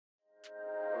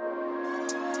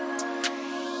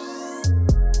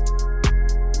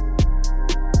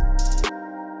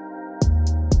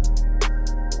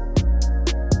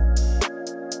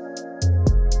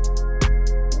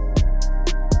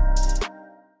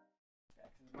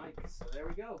mic. So there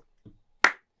we go.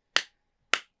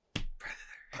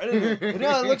 Predator.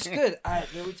 No, it looks good.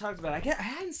 We talked about it. I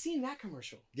hadn't seen that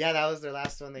commercial. Yeah, that was their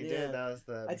last one they did. That was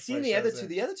the. I'd seen the other two.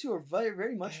 The other two are very,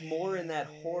 very much more in that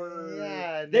horror.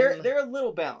 Yeah, they're a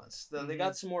little balanced though. Mm-hmm. They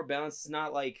got some more balance. It's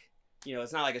not like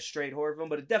it's not like a straight horror film,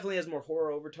 but it definitely has more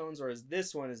horror overtones. Whereas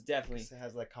this one is definitely it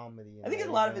has like comedy. I think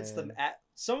a lot of it's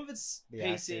some of it's the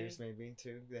pacing. Actors maybe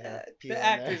too. The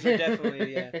actors are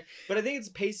definitely but I think it's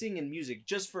pacing and music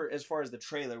just for as far as the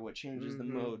trailer, what changes the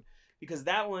mode. Because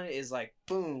that one is like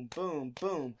boom, boom,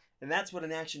 boom. And that's what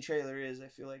an action trailer is, I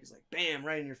feel like. It's like bam,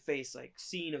 right in your face. Like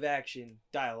scene of action,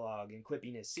 dialogue, and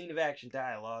quippiness. Scene of action,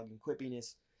 dialogue, and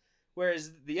quippiness.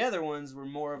 Whereas the other ones were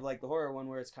more of like the horror one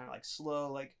where it's kind of like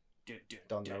slow, like...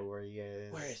 Don't know where he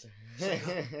is. Where is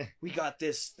it? We got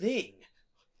this thing.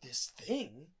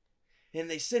 And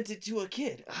they sent it to a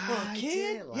kid. A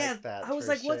kid? That I was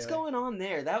like, what's going on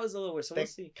there? That was a little weird. So they we'll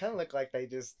see. Kind of look like they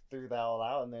just threw that all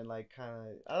out and then like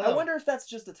kind of... I wonder if that's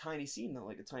just a tiny scene though,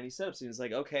 like a tiny setup scene. It's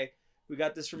like, okay, we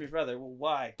got this from your brother. Well,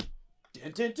 why?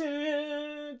 Dun, dun,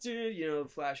 dun, dun,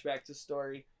 flashback to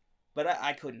story. But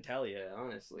I couldn't tell you,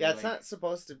 honestly. Yeah, it's not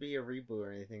supposed to be a reboot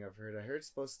or anything. I heard it's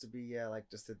supposed to be like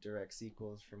just a direct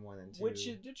sequels from 1 and 2. Which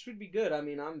would be good. I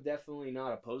mean, I'm definitely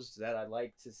not opposed to that. I'd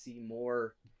like to see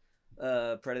more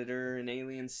Predator and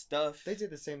Alien stuff. They did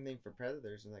the same thing for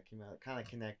Predators when that came out. It kind of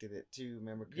connected it too.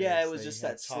 Remember? Yeah, it was just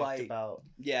that slight about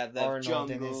the Arnold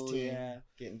jungle and his team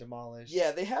getting demolished.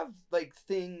 Yeah, they have like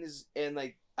things and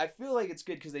like I feel like it's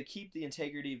good because they keep the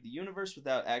integrity of the universe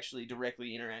without actually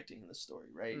directly interacting in the story,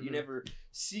 right? Mm-hmm. You never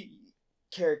see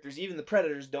characters, even the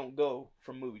Predators don't go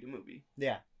from movie to movie.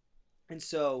 Yeah. And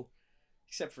so,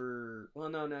 except for,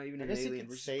 even in Alien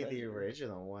vs. Say Predator. the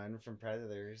original one from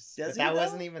Predators. Does but that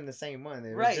wasn't even the same one.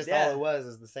 It was just all it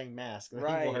was the same mask that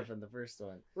he wore from the first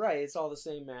one. Right, it's all the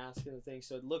same mask and the thing,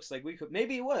 so it looks like we could,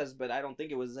 maybe it was, but I don't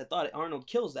think it was. I thought Arnold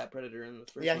kills that Predator in the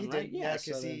first one, Yeah, he did. Right? Yeah,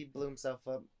 because he blew himself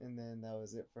up, and then that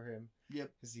was it for him.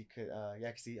 Yep. Because he could,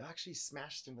 because he actually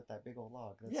smashed him with that big old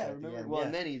log. That's remember? Well,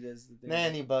 and then he does the thing.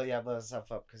 Then he blew himself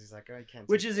up because he's like, oh, I can't.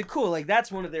 Which is cool. Like, that's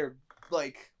one of their,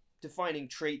 like, defining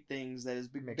trait things that has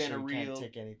been a real... can't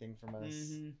take anything from us.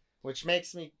 Mm-hmm. Which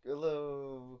makes me a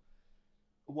little...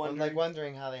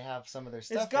 wondering how they have some of their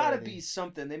stuff. It's got to be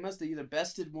something. They must have either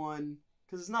bested one...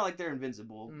 Because it's not like they're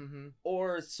invincible. Mm-hmm.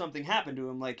 Or something happened to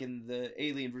him, like in the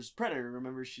Alien vs. Predator.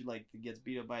 Remember, she, like, gets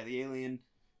beat up by the alien...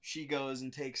 She goes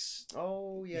and takes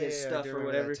his stuff or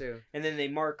whatever, and then they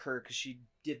mark her because she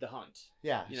did the hunt.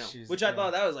 Yeah, which I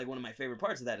thought that was like one of my favorite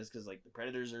parts of that is because like the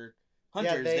Predators are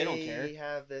hunters, they don't care. They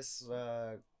have this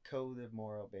code of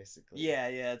moral basically. Yeah,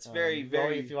 it's very,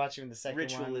 very. If you watch even the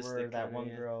second one, where that one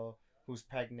girl who's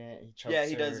pregnant, he chokes her.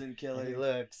 He doesn't kill her. He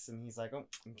looks and he's like, "Oh,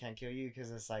 I can't kill you because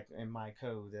it's like in my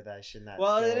code that I should not."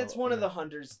 Well, and it's one of the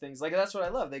hunters' things. Like that's what I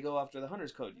love. They go after the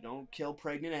hunters' code. You don't kill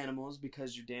pregnant animals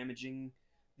because you're damaging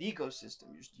the ecosystem.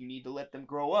 You need to let them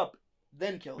grow up,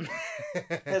 then kill them.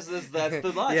 That's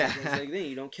the logic. Yeah. It's like,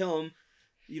 you don't kill them.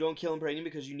 You don't kill them pregnant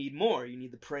because you need more. You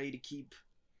need the prey to keep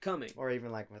coming. Or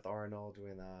even like with Arnold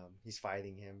when he's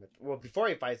fighting him. Before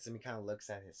he fights him, he kind of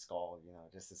looks at his skull,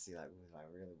 just to see like,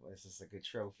 is this a good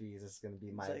trophy? Is this going to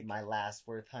be my last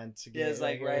worth hunt to get? Yeah, it's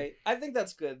like, right. I think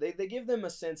that's good. They give them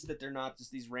a sense that they're not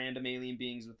just these random alien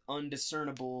beings with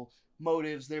undiscernible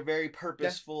motives. They're very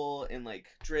purposeful and like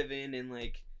driven and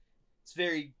like it's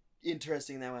very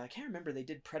interesting that way. I can't remember, they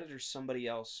did Predator somebody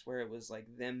else where it was like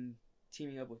them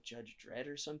teaming up with Judge Dredd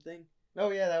or something. Oh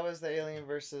yeah, that was the Alien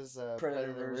versus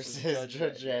Predator versus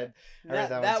Judge Dredd.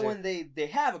 That one they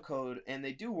have a code and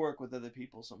they do work with other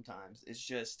people sometimes. It's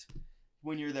just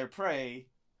when you're their prey,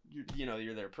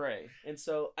 you're their prey. And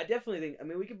so I definitely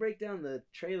think, we could break down the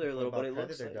trailer a little, but it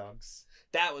looks like dogs.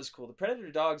 That was cool. The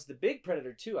Predator dogs, the big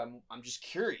Predator too. I'm just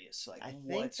curious, like I think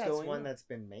what's that's going one on. That's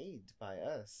been made by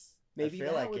us. Maybe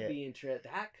that would be interesting.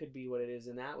 That could be what it is,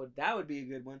 and that would be a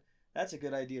good one. That's a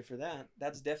good idea for that.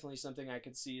 That's definitely something I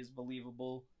could see as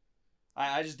believable.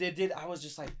 I just did. I was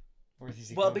just like, where does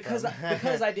he come because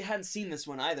I hadn't seen this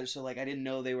one either, so like I didn't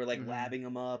know they were like labbing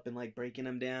them up and like breaking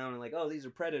them down and like, oh, these are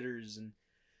predators, and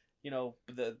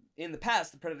in the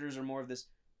past the predators are more of this.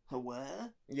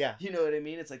 What? Yeah. You know what I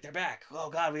mean? It's like they're back. Oh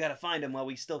God, we gotta find them while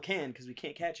we still can because we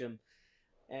can't catch them.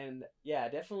 And yeah,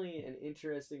 definitely an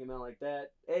interesting amount like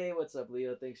that. Hey, what's up,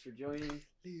 Leo? Thanks for joining.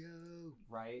 Leo.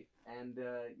 Right. And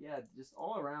just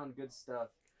all around good stuff.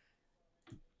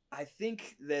 I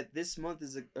think that this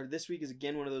week is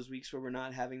again one of those weeks where we're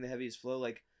not having the heaviest flow.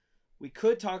 Like, we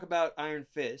could talk about Iron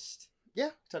Fist.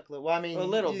 Yeah, talk a little. Well, a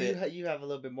little bit. You have a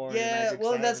little bit more. Yeah,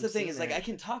 well, that's the thing. Is like I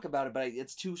can talk about it, but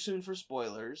it's too soon for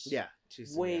spoilers. Yeah, too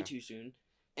soon. Way too soon.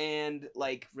 And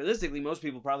like realistically, most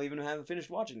people probably even haven't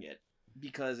finished watching yet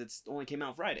because it's only came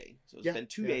out Friday. So it's been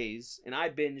 2 days, and I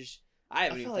binged. I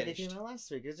haven't even finished. It came out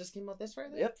last week. It just came out this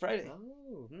Friday. Yep, Friday.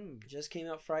 Oh, just came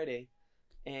out Friday,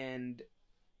 and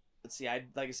let's see.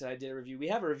 Like I said, I did a review. We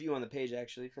have a review on the page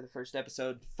actually for the first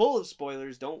episode, full of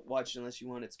spoilers. Don't watch it unless you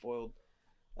want it spoiled.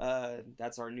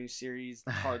 That's our new series,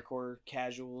 Hardcore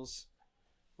Casuals,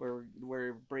 where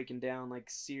we're breaking down like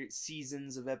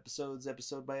seasons of episodes,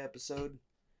 episode by episode.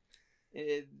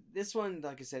 This one,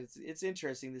 like I said, it's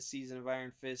interesting. This season of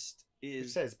Iron Fist is. You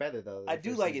said it's better though. I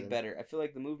do like it better. I feel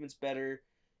like the movement's better.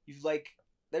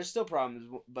 There's still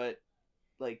problems, but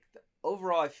like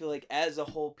overall, I feel like as a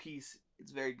whole piece,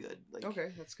 it's very good. Like,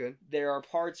 okay, that's good. There are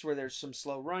parts where there's some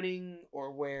slow running,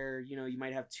 or where you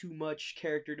might have too much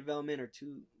character development, or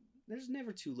there's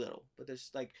never too little, but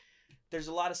there's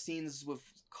a lot of scenes with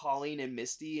Colleen and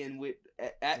Misty, and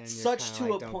such to a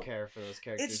point. Don't care for those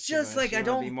characters. It's just like I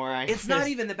don't. It's not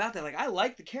even about that. Like I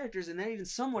like the characters, and they're even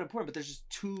somewhat important, but there's just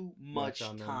too much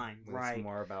time. Right. It's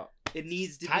more about. It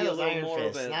needs to be a little more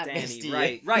about Danny. Misty.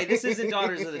 Right. This isn't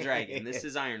Daughters of the Dragon. This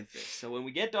is Iron Fist. So when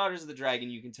we get Daughters of the Dragon,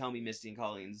 you can tell me Misty and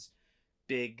Colleen's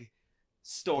big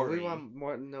story. But we want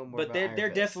more. But they're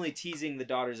definitely teasing the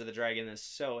Daughters of the Dragon. That's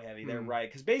so heavy. They're right,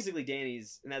 because basically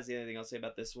Danny's, and that's the other thing I'll say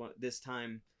about this one. This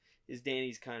time, is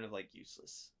Danny's kind of like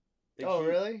useless. Like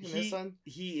really? In this one,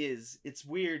 he is. It's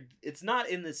weird. It's not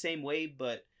in the same way,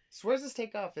 but. So where's this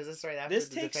take off? Is this right after this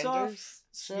the takes Defenders?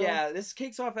 Off? Yeah, this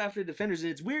kicks off after Defenders, and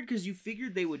it's weird because you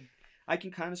figured they would. I can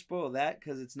kind of spoil that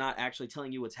because it's not actually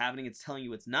telling you what's happening; it's telling you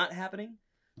what's not happening.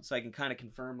 So I can kind of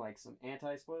confirm like some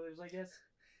anti-spoilers, I guess.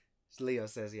 Leo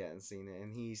says he hasn't seen it,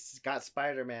 and he's got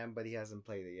Spider-Man, but he hasn't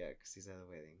played it yet because he's at a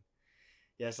wedding.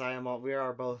 Yes, we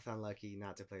are both unlucky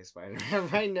not to play Spider-Man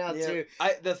right now too.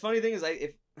 The funny thing is,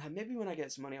 if maybe when I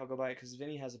get some money, I'll go buy it because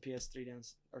Vinny has a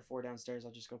PS3 or 4 downstairs.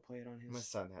 I'll just go play it on his. My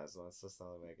son has one, so that's the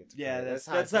only way I get to. Yeah,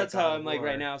 that's how I'm like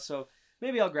right now. So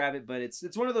maybe I'll grab it, but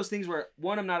it's one of those things where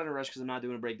one, I'm not in a rush because I'm not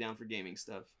doing a breakdown for gaming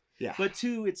stuff. Yeah. But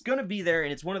two, it's gonna be there,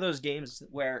 and it's one of those games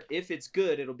where if it's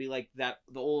good, it'll be like the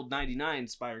old '99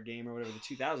 Spider game or whatever, the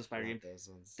 2000 Spider game.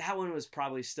 That one was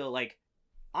probably still like.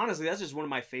 Honestly, that's just one of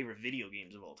my favorite video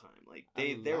games of all time. Like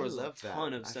there was a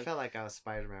ton of stuff. I felt like I was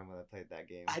Spider-Man when I played that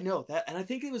game. I know that, and I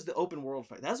think it was the open world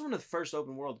fight. That's one of the first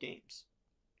open world games,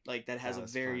 like that has a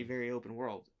very very open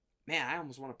world. Man, I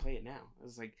almost want to play it now. I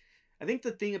was like, I think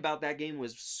the thing about that game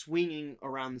was swinging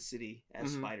around the city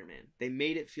as Spider-Man. They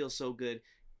made it feel so good,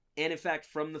 and in fact,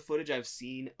 from the footage I've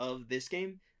seen of this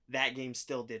game, that game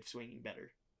still did swinging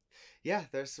better. Yeah,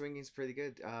 their swinging's pretty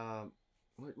good.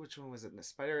 Which one was it?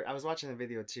 I was watching a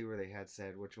video too where they had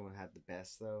said which one had the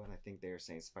best though, and I think they were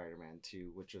saying Spider-Man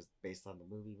 2, which was based on the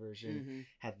movie version,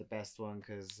 had the best one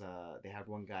because they had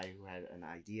one guy who had an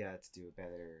idea to do a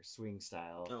better swing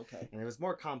style. Okay. And it was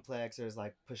more complex. It was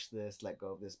like push this, let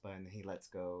go of this button, and he lets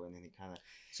go, and then he kind of.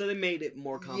 So they made it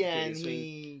more complicated.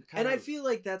 Yeah, and I feel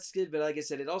like that's good, but like I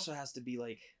said, it also has to be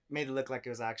like made it look like it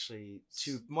was actually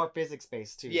more physics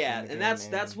based too. Yeah, and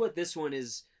that's what this one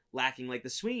is. Lacking. Like the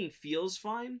swinging feels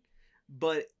fine,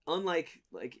 but unlike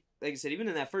like I said, even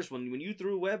in that first one, when you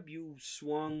threw a web, you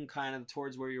swung kind of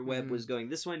towards where your web was going.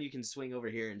 This one you can swing over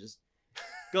here and just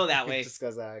go that way. It just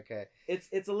goes that okay.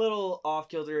 It's a little off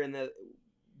kilter in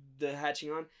the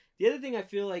hatching on. The other thing I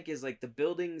feel like is like the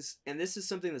buildings, and this is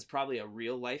something that's probably a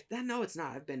real life. No, it's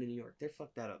not. I've been to New York. They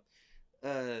fucked that up.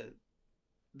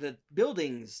 The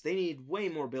buildings, they need way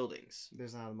more buildings.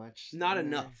 There's not much. Not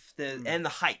enough. And the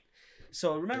height.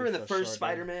 So remember in the first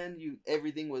Spider-Man,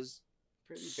 everything was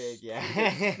pretty big,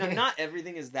 yeah. Now, not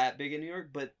everything is that big in New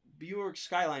York, but New York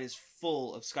skyline is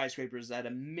full of skyscrapers at a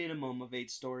minimum of 8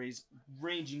 stories,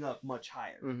 ranging up much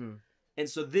higher. And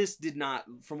so this did not,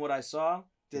 from what I saw,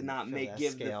 give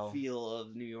the feel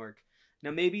of New York.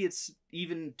 Now maybe it's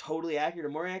even totally accurate or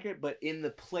more accurate, but in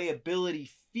the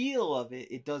playability feel of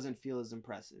it, it doesn't feel as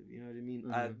impressive. You know what I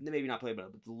mean? Maybe not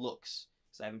playability, but the looks,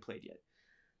 because I haven't played yet.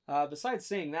 Besides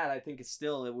saying that, I think it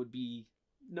would be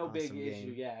no awesome big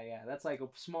issue. Yeah, that's like a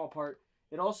small part.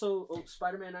 It also,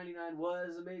 Spider-Man 99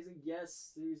 was amazing.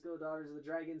 Yes, these go Daughters of the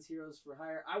Dragons, Heroes for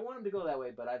Hire. I want them to go that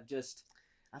way, but I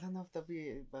don't know if they'll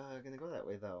be gonna go that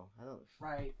way though. I don't.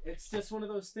 Right, it's just one of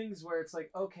those things where it's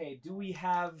like, okay, do we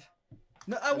have?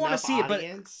 No, I want to see it, but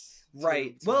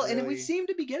right. Well, really... and we seem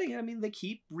to be getting it. I mean, they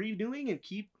keep redoing and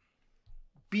keep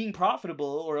being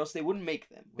profitable, or else they wouldn't make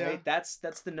them, right? Yeah.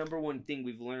 That's the number one thing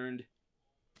we've learned,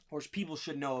 or people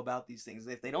should know about these things.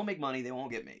 If they don't make money, they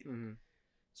won't get made.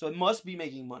 So it must be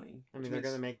making money. I mean, they're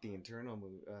gonna make the Eternal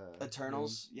movie.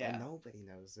 Eternals, yeah. Nobody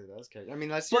knows who those characters. I mean,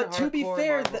 unless but to be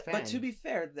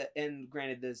fair, and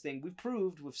granted, this thing we've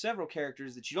proved with several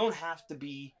characters that you don't have to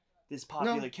be this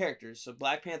popular characters. So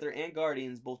Black Panther and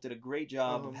Guardians both did a great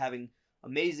job of having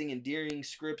amazing, endearing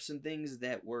scripts and things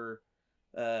that were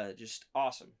just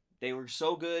awesome. They were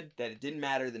so good that it didn't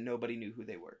matter that nobody knew who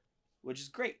they were, which is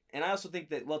great. And I also think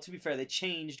that, well, to be fair, they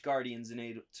changed Guardians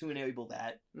to enable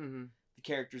that. Mm-hmm. The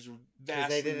characters were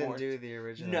vastly they didn't more... do the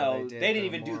original. No, they didn't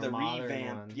even do the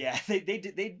revamp. One. Yeah,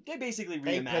 they basically reimagined.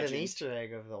 They put an Easter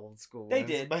egg of the old school. They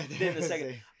did. In the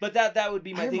second, but that would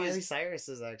be my thing. Miley Cyrus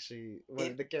is actually one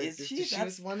of the characters. She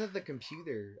was one of the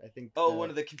computer, I think. Oh,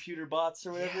 one of the computer bots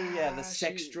or whatever. Yeah, the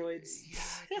sex droids. Yeah,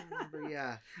 I can remember.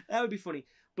 Yeah, that would be funny.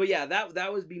 But yeah,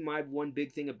 that would be my one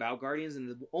big thing about Guardians, and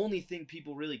the only thing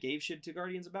people really gave shit to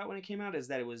Guardians about when it came out is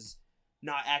that it was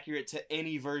not accurate to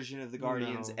any version of the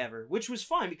Guardians ever, which was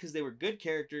fine because they were good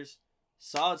characters,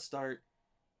 solid start.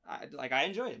 I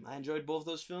enjoyed them. I enjoyed both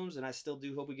those films, and I still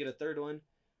do hope we get a third one.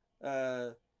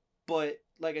 But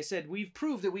like I said, we've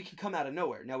proved that we can come out of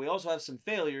nowhere. Now we also have some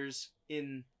failures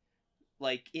in,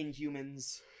 like,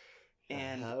 Inhumans.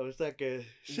 And it was like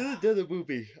should have done a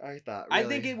movie. I thought. Really. I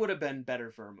think it would have been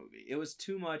better for a movie. It was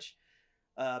too much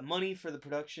money for the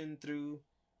production through.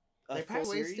 They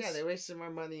probably they wasted more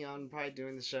money on probably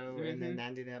doing the show, and then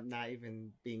ended up not even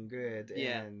being good.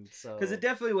 Yeah, and so because it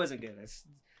definitely wasn't good. It's,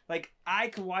 like, I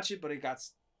could watch it, but it got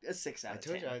a 6 out of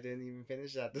 10. I told you I didn't even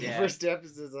finish that. The first 2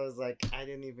 episodes, I was like, I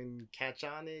didn't even catch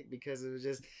on it because it was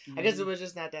just. I guess it was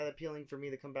just not that appealing for me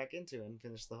to come back into and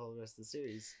finish the whole rest of the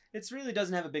series. It really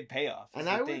doesn't have a big payoff. And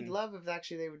I would love if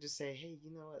actually they would just say, "Hey,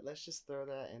 you know what? Let's just throw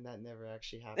that," and that never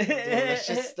actually happened. Let's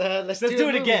just let's do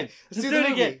it again. Let's do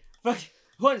it again. Fuck.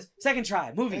 Second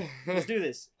try, movie. Let's do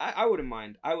this. I wouldn't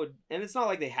mind. I would, and it's not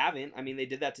like they haven't. I mean, they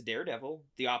did that to Daredevil,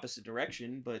 the opposite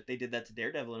direction, but they did that to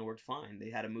Daredevil and it worked fine. They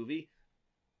had a movie,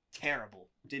 terrible.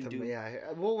 Didn't do.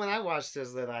 Yeah. Well, when I watched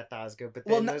this, that I thought it was good, but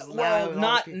then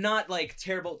not like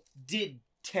terrible. Did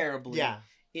terribly.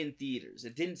 In theaters.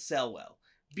 It didn't sell well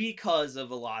because of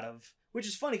a lot of, which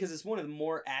is funny because it's one of the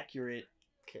more accurate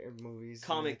movies,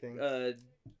 comic.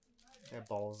 They have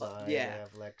Bullseye. Yeah. They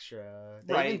have Elektra.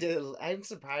 They even did. I'm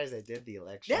surprised they did the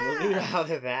Elektra movie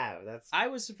out of that. I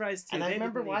was surprised too. And I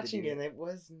remember watching it, and it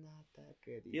was not that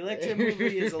good. The Elektra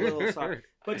movie is a little soft.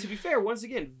 But to be fair, once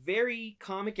again, very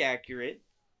comic accurate.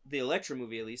 The Elektra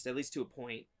movie, at least to a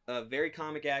point. Very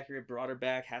comic accurate. Brought her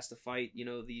back. Has to fight.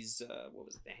 These. What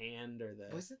was it? The Hand or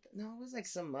the? Was it? No, it was like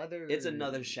some other. It's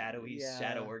another shadow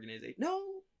organization. No,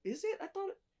 is it? I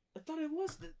thought it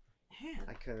was the Hand.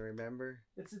 I couldn't remember.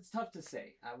 It's tough to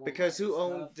say. Because who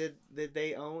owned did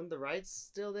they own the rights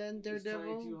still then?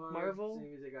 Daredevil, Marvel.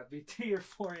 Same as they got B3 or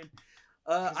 4 in.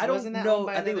 I don't know.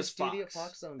 I think it was Fox.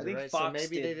 Fox owned I think right? Fox so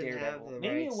maybe they didn't Daredevil. have the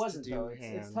maybe rights it wasn't to do though.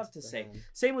 It's tough to say.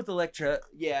 Same with Elektra.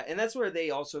 Yeah, and that's where they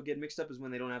also get mixed up is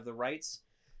when they don't have the rights.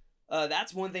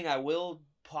 That's one thing I will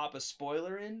pop a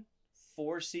spoiler in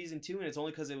for season 2, and it's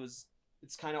only because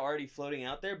it's kind of already floating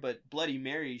out there. But Bloody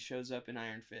Mary shows up in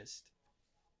Iron Fist.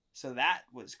 So that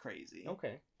was crazy.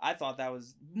 Okay. I thought that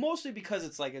was mostly because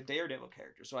it's like a Daredevil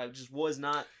character. So I just was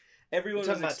not. Everyone was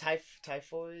talking about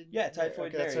Typhoid. Yeah,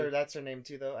 Typhoid Mary. That's her name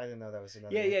too, though. I didn't know that was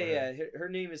another. Yeah. Her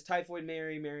name is Typhoid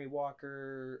Mary. Mary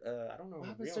Walker. I don't know.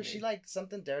 So name. She like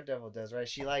something Daredevil does, right?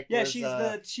 She like. Yeah, she's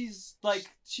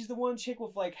the one chick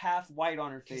with like half white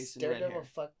on her face and Daredevil red hair.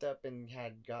 Fucked up and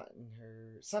had gotten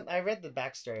her. I read the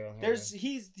backstory on her.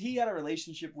 He had a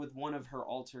relationship with one of her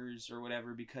alters or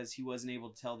whatever because he wasn't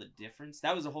able to tell the difference.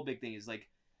 That was a whole big thing. Is like.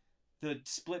 The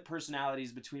split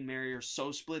personalities between Mary are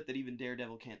so split that even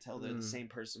Daredevil can't tell they're the same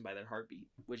person by their heartbeat,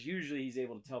 which usually he's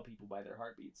able to tell people by their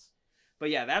heartbeats.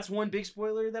 But yeah, that's one big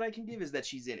spoiler that I can give is that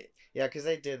she's in it. Yeah, because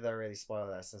they did already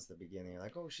spoil that since the beginning.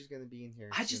 Like, oh, she's going to be in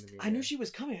here. I knew she was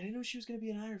coming. I didn't know she was going to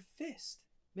be in Iron Fist.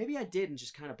 Maybe I did and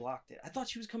just kind of blocked it. I thought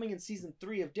she was coming in season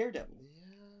 3 of Daredevil.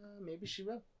 Yeah, maybe she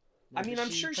will. Maybe I mean, I'm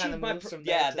sure she might.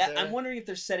 I'm wondering if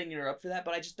they're setting her up for that,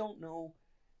 but I just don't know.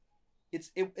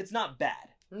 It's not bad.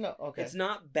 No, okay. It's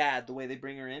not bad the way they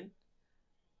bring her in.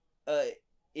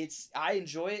 I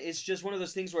enjoy it. It's just one of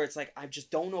those things where it's like I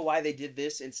just don't know why they did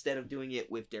this instead of doing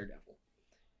it with Daredevil.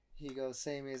 He goes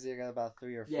same as you got about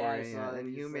 3 or 4.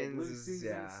 And Humans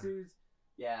like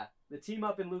yeah. The team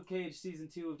up in Luke Cage season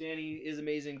 2 of Danny is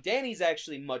amazing. Danny's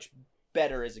actually much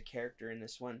better as a character in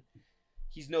this one.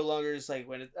 He's no longer just like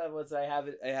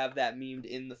I have that memed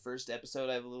in the first episode.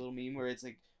 I have a little meme where it's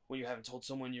like. When you haven't told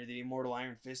someone you're the immortal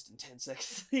Iron Fist in 10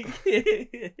 seconds.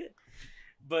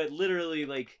 But literally,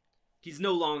 like, he's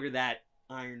no longer that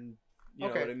Iron, you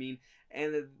know what I mean?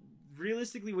 And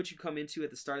realistically, what you come into at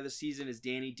the start of the season is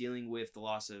Danny dealing with the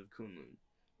loss of Kunlun,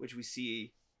 which we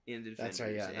see in the Defenders. That's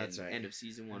right. Yeah, that's right. End of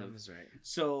season 1 of. That's right.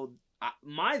 So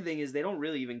my thing is they don't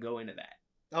really even go into that.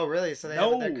 Oh, really? So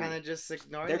they're kind of just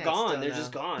ignoring. They're gone. They're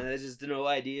just gone. There's just no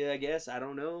idea. I guess I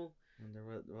don't know.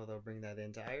 Will they'll bring that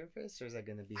into Iron Fist, or is that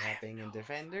going to be happening in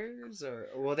Defenders, or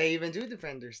will they even do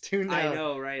Defenders too now? I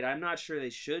know, right? I'm not sure they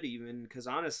should even, because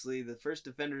honestly, the first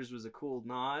Defenders was a cool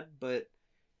nod, but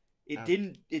it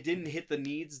didn't hit the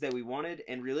needs that we wanted,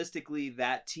 and realistically,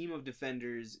 that team of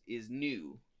Defenders is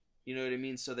new. You know what I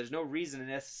mean? So there's no reason to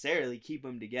necessarily keep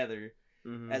them together,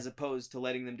 as opposed to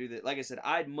letting them do that. Like I said,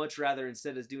 I'd much rather,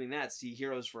 instead of doing that, see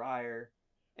Heroes for Hire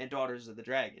and Daughters of the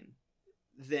Dragon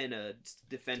than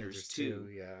Defenders 2.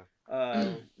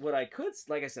 Yeah. What I could,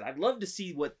 like I said, I'd love to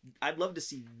see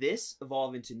this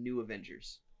evolve into New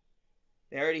Avengers.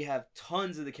 They already have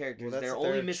tons of the characters. They're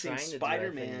only missing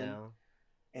Spider-Man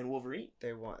and Wolverine.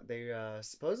 They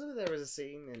supposedly there was a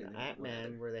scene in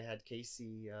Ant-Man where they had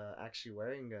Casey actually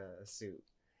wearing a suit,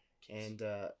 and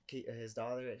his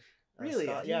daughter. Really?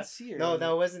 I didn't see her. No,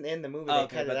 it wasn't in the movie. They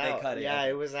cut it out. Cut it. Yeah,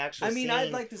 it was actually. I mean,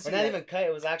 I'd like to see. Not even cut.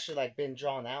 It was actually like been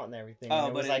drawn out and everything. Oh, and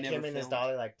it was like him and his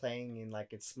daughter like playing in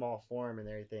like its small form and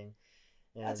everything.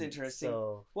 And that's interesting.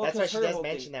 So that's why she does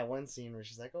mention that one scene where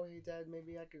she's like, "Oh, hey, Dad,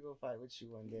 maybe I could go fight with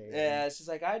you one day." Yeah, she's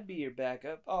like, "I'd be your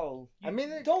backup." Oh, I mean,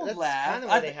 don't that's laugh. Kind of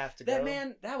where they have to go.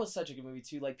 Man, that was such a good movie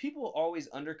too. Like people always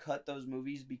undercut those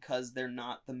movies because they're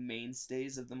not the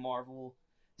mainstays of the Marvel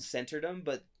centerdom.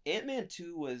 But Ant-Man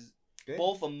 2 was good.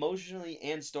 Both emotionally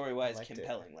and story-wise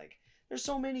compelling. Like there's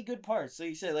so many good parts. So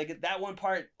you said like that one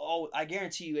part. Oh, I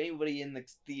guarantee you, anybody in the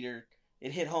theater,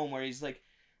 it hit home where he's like,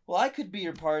 "Well, I could be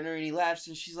your partner," and he laughs,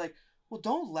 and she's like, "Well,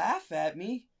 don't laugh at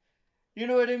me." You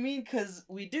know what I mean? Because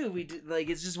we do.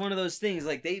 Like it's just one of those things.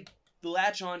 Like they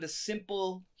latch on to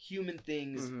simple human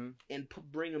things and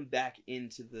bring them back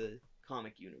into the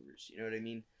comic universe. You know what I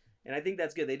mean? And I think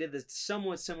that's good. They did this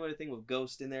somewhat similar thing with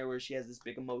Ghost in there, where she has this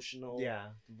big emotional. Yeah,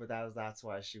 but that's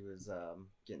why she was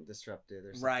getting disrupted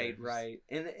or Right, something. right,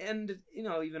 and you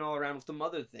know, even all around with the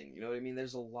mother thing. You know what I mean?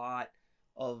 There's a lot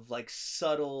of like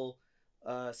subtle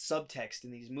subtext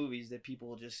in these movies that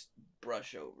people just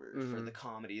brush over for the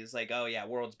comedy. It's like, oh yeah,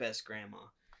 world's best grandma.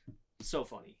 So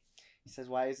funny. He says,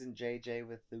 "Why isn't JJ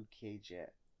with Luke Cage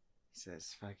yet?" He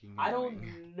says, "Fucking." I don't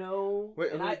know.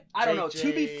 I don't know.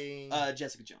 To be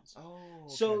Jessica Jones. Oh.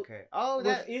 Okay, so okay. Oh,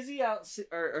 that with Izzy out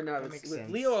or no, with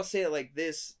sense. Leo, I'll say it like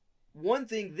this. One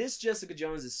thing, this Jessica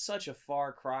Jones is such a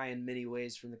far cry in many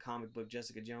ways from the comic book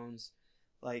Jessica Jones.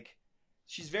 Like,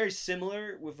 she's very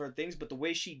similar with her things, but the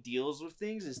way she deals with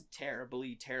things is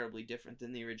terribly, terribly different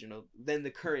than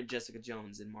the current Jessica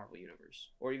Jones in Marvel Universe,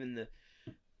 or even the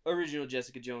original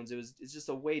Jessica Jones. It's just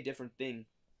a way different thing.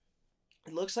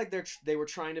 It looks like they were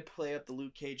trying to play up the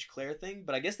Luke Cage Claire thing,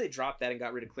 but I guess they dropped that and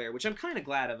got rid of Claire, which I'm kind of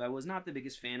glad of. I was not the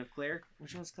biggest fan of Claire.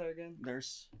 Which one's Claire again?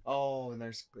 Nurse. Oh,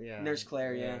 Nurse. Yeah. Nurse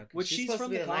Claire. Yeah. Which she's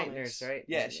from the night nurse, right?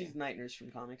 Yeah, she's night nurse from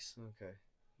the comics. Okay.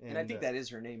 And I think that is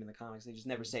her name in the comics. They just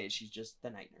never say it. She's just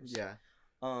the night nurse. Yeah.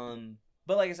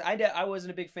 But like I said, I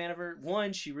wasn't a big fan of her.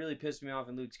 One, she really pissed me off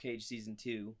in Luke Cage season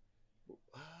 2.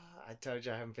 I told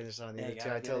you I haven't finished on the other two.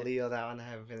 I told Leo that one I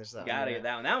haven't finished that one. Gotta get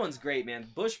that one. That one's great, man.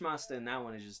 Bushmaster and that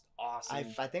one is just awesome.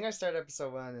 I think I started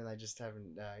episode 1 and I just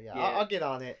haven't. I'll get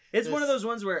on it. It's one of those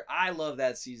ones where I love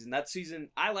that season. That season,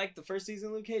 I liked the first season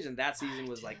of Luke Cage, and that season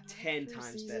was like 10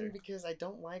 times better. Because I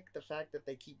don't like the fact that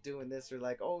they keep doing this. Or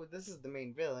like, oh, this is the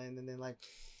main villain, and then like,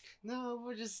 no,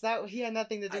 we're just that he had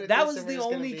nothing to do with that. This was the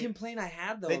only complaint I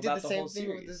had though. They did about the same thing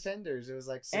series. with Defenders. It was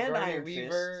like Sigourney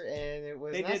Weaver, and it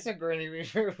was not Sigourney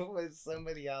Weaver. It was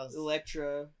somebody else.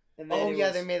 Elektra. And then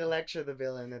they made Elektra the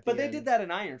villain. But they did that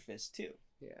in Iron Fist too.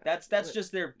 Yeah, that's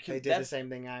just their. They did the same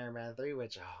thing in Iron Man 3,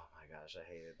 which oh my gosh,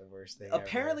 I hated the worst thing.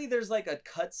 Apparently, there's like a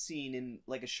cut scene in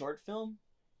like a short film.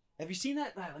 Have you seen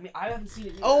that? I haven't seen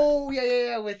it yet. Oh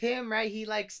yeah, with him, right? He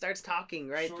like starts talking,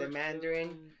 right? Short the Mandarin.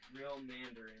 Film, real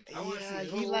Mandarin. Yeah,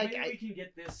 he like. Maybe we can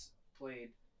get this played.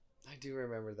 I do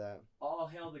remember that. All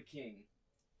Hail the King.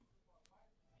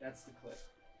 That's the clip.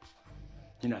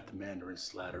 You're not the Mandarin,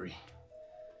 Slattery.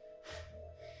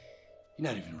 You're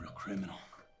not even a real criminal.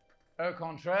 Au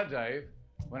contraire, Dave.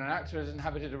 When an actor has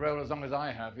inhabited a role as long as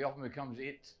I have, he often becomes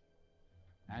it.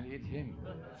 And it him.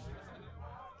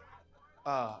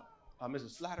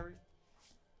 Mrs. Slattery?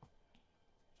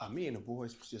 Me and the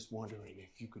boys was just wondering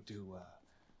if you could do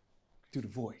the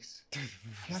voice.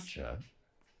 Fletcher,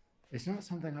 it's not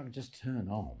something I can just turn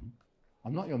on.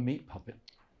 I'm not your meat puppet.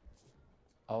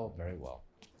 Oh, very well.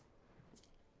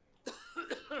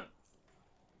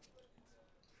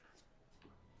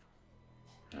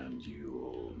 And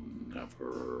you'll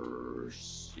never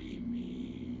see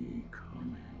me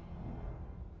coming.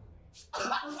 Oh,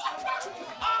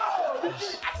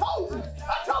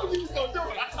 I told you he was gonna do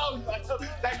it. I told you.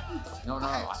 Thank you. No,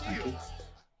 thank you.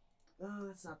 Oh,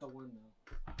 that's not the one though.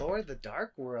 Thor: The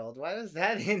Dark World. Why was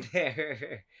that in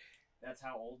there? That's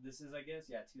how old this is, I guess.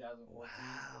 Yeah, 2014.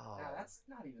 Wow. Nah, that's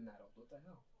not even that old. What the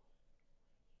hell?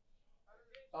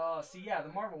 See, yeah,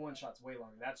 the Marvel one shot's way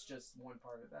longer. That's just one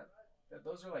part of that.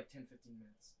 Those are like 10, 15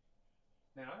 minutes.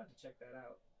 Man, I'll have to check that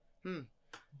out.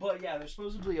 But yeah, there's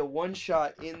supposedly a one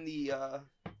shot in the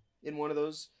in one of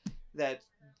those that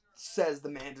says the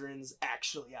Mandarin's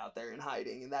actually out there and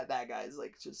hiding, and that guy's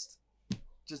like just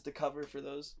the cover for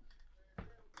those.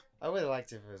 I would have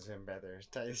liked if it was him better,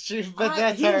 to tell you the truth, but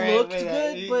that's he alright. looked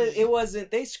good, but it wasn't.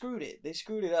 They screwed it. They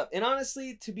screwed it up. And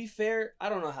honestly, to be fair, I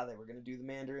don't know how they were gonna do the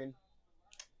Mandarin.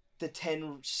 The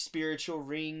 10 spiritual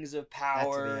rings of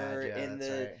power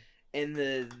and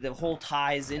the whole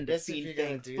ties into if Fiend you're gonna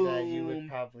Fang do Boom. that, you would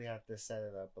probably have to set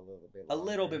it up a little bit. A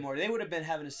little bit more. They would have been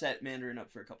having to set Mandarin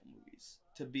up for a couple movies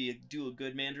to do a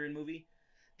good Mandarin movie.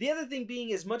 The other thing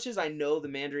being, as much as I know the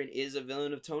Mandarin is a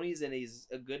villain of Tony's and he's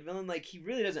a good villain, like he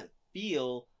really doesn't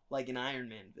feel like an Iron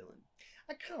Man villain.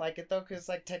 I kind of like it though, because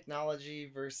like technology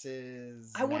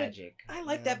versus magic. I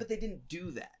like that, but they didn't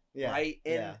do that. Yeah. Right?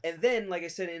 And then, like I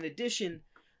said, in addition,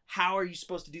 how are you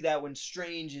supposed to do that when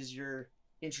Strange is your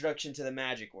introduction to the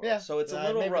magic world? Yeah. So it's a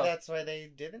little maybe rough. That's why they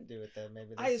didn't do it then. Maybe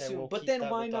they I said, assume. we'll But keep then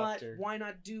that why with not Doctor. why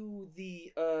not do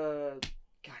the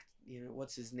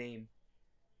what's his name?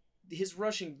 His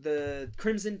Russian, the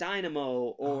Crimson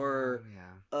Dynamo, or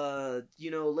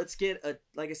let's get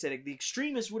like I said, the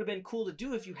Extremist would have been cool to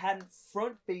do if you hadn't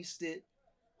front faced it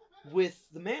with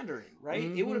the Mandarin, right?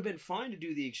 It would have been fine to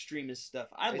do the Extremist stuff.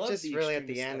 I love the just really at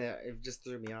the Extremist end stuff. it just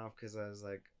threw me off because I was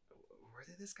like, where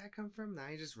did this guy come from? Now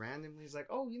he just randomly is like,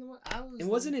 oh, you know what? And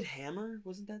wasn't it Hammer?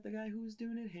 Wasn't that the guy who was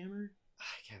doing it? Hammer?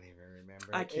 I can't even remember.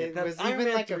 I can't. It was Iron even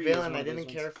Man like a 3 was villain one I of those didn't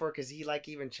care ones. for because he like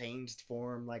even changed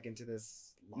form like into this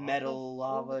Metal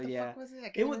lava, What the yeah. fuck was it? I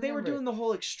can't They were remember. doing the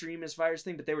whole Extremist virus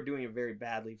thing, but they were doing it very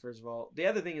badly, first of all. The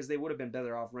other thing is they would have been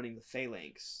better off running the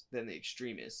Phalanx than the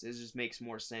Extremists. It just makes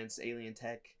more sense, alien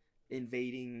tech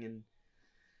invading and...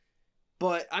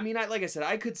 But, I mean, like I said,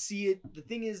 I could see it. The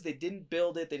thing is, they didn't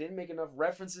build it. They didn't make enough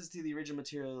references to the original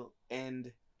material,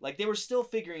 and, like, they were still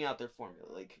figuring out their formula.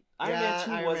 Like, Iron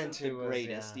Man 2 wasn't the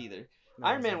greatest either. No,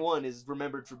 Iron Man 1 is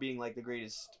remembered for being like the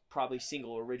greatest, probably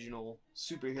single original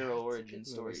superhero origin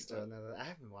story. I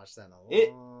haven't watched that in a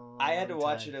long I had to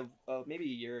watch time. it maybe a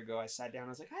year ago. I sat down. I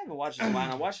was like, I haven't watched it in a while.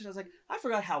 And I watched it. I was like, I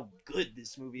forgot how good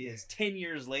this movie is. 10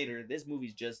 years later, this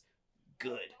movie's just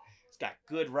good. It's got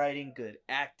good writing, good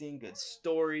acting, good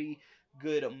story,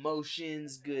 good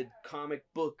emotions, good comic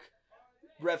book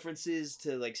references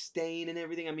to like Stain and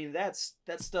everything. I mean, that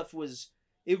stuff was...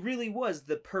 It really was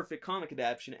the perfect comic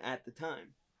adaptation at the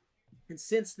time. And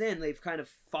since then, they've kind of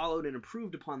followed and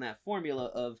improved upon that formula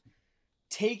of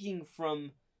taking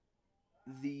from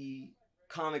the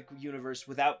comic universe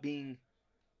without being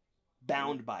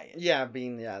bound by it.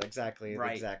 Exactly. Right.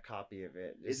 The exact copy of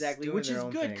it. Just Exactly, doing which their is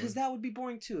own good, thing. because that would be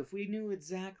boring too. If we knew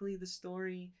exactly the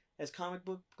story as comic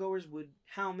book goers,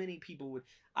 how many people would...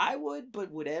 I would,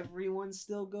 but would everyone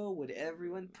still go? Would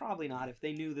everyone? Probably not, if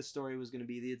they knew the story was going to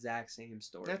be the exact same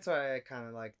story. That's why I kind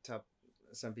of like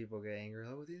some people get angry.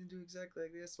 Oh, they didn't do exactly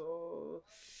like this. Oh,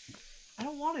 I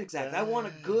don't want it exact. I want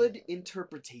a good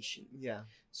interpretation. yeah.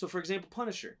 So, for example,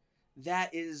 Punisher.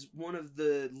 That is one of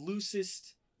the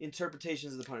loosest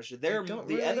interpretations of the Punisher. There, don't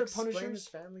the really other explain Punishers. his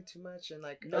family too much, and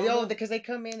like No. because they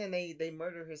come in and they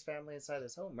murder his family inside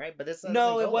his home, right? But it's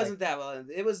No, it wasn't that well.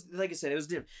 It was, like I said, it was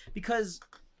different because,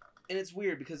 and it's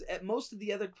weird because most of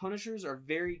the other Punishers are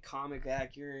very comic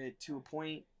accurate to a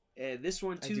point. This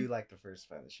one too. I do like the first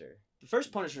Punisher. The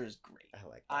first Punisher is great. I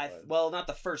like that one. Well, not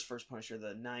the first Punisher,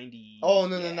 the 90. Oh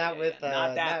no, yeah, not with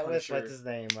not that not Punisher. with what's his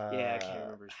name? Yeah, I can't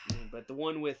remember his name, but the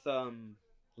one with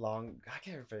Long. I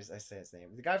can't remember. I say his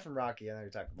name. The guy from Rocky. I know you're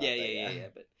talking about. Yeah.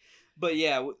 But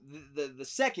yeah, the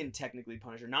second technically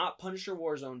Punisher, not Punisher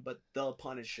Warzone, but the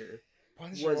Punisher.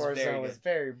 Punisher was Warzone very was good.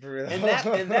 very brutal.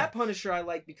 And that Punisher I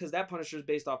like because that Punisher is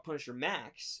based off Punisher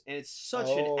Max, and it's such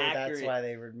an accurate. That's why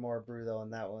they were more brutal in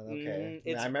that one. Okay,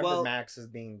 it's, I remember Max was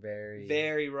being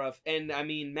very rough, and I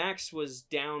mean Max was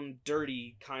down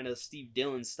dirty, kind of Steve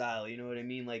Dillon style. You know what I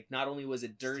mean? Like not only was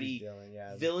it dirty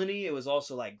villainy, it was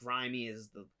also like grimy as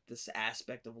this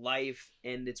aspect of life,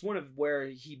 and it's one of where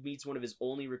he meets one of his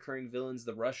only recurring villains,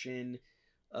 the Russian.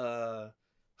 The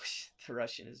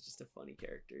Russian is just a funny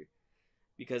character.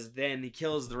 Because then he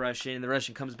kills the Russian, and the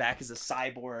Russian comes back as a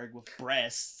cyborg with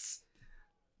breasts.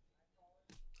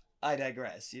 I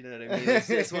digress. You know what I mean?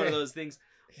 It's one of those things.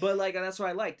 But like that's what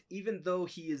I liked. Even though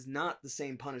he is not the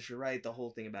same Punisher, right? The whole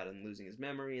thing about him losing his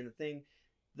memory and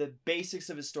the basics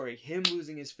of his story, him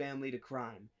losing his family to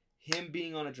crime, him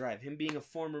being on a drive, him being a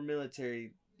former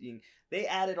military being, they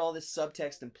added all this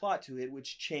subtext and plot to it,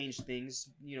 which changed things.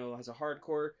 You know, as a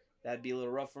hardcore, that'd be a little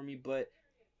rough for me, but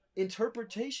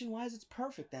interpretation wise, it's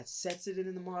perfect. That sets it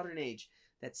in the modern age.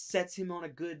 That sets him on a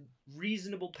good,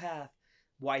 reasonable path.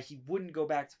 Why he wouldn't go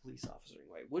back to police officering,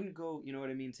 why he wouldn't go, you know what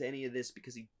I mean, to any of this,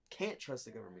 because he can't trust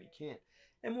the government. He can't.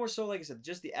 And more so, like I said,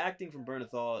 just the acting from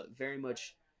Bernthal very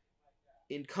much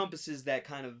encompasses that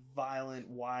kind of violent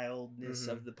wildness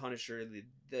of the Punisher,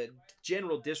 the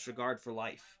general disregard for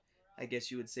life, I guess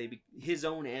you would say, his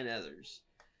own and others.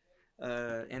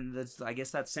 And that's, I guess,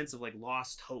 that sense of like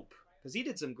lost hope, because he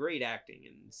did some great acting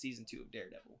in season 2 of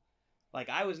Daredevil. Like,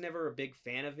 I was never a big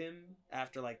fan of him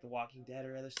after, like, The Walking Dead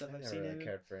or other stuff I've seen. I never really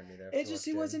cared for him either.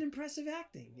 It wasn't impressive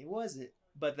acting. It wasn't.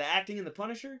 But the acting in The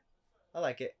Punisher, I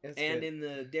like it. It's and good. in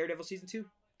the Daredevil season 2,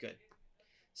 good.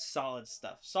 Solid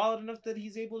stuff. Solid enough that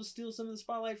he's able to steal some of the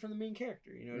spotlight from the main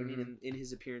character. You know what I mean? In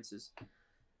his appearances.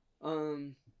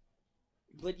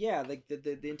 But yeah, like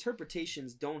the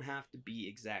interpretations don't have to be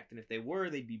exact, and if they were,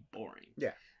 they'd be boring.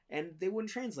 Yeah. And they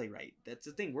wouldn't translate right. That's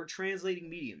the thing. We're translating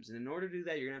mediums, and in order to do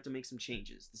that, you're gonna have to make some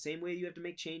changes. The same way you have to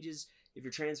make changes if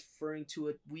you're transferring to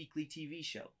a weekly TV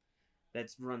show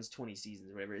that runs 20 seasons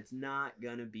or whatever. It's not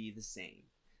gonna be the same.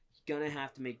 You're gonna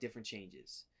have to make different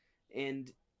changes.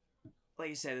 And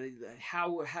like I said,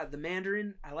 how the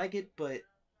Mandarin, I like it, but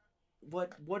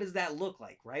what does that look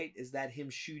like, right? Is that him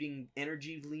shooting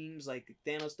energy gleams like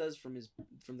Thanos does from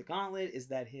the gauntlet? Is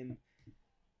that him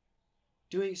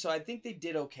doing so? I think they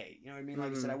did okay. You know what I mean?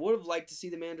 Like I said, I would have liked to see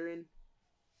the Mandarin,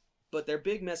 but their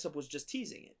big mess up was just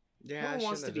teasing it. Yeah, no one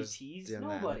wants to be just teased. done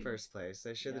that Nobody. in the first place.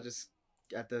 They should have just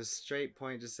at the straight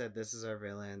point just said, "This is our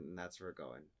villain, and that's where we're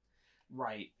going."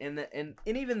 Right, and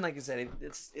even like I said,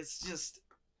 it's just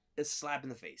a slap in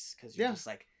the face, because you're just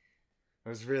like, I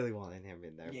was really wanting him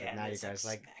in there, but now you guys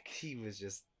like smack. he was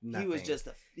just nothing.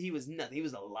 He was nothing. He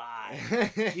was a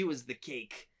lie. He was the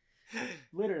cake.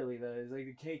 Literally, though, it's like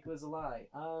the cake was a lie.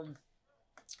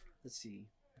 Let's see,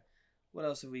 what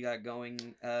else have we got going?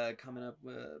 Coming up,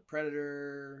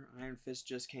 Predator, Iron Fist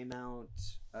just came out.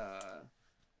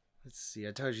 Let's see.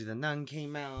 I told you the Nun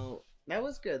came out. That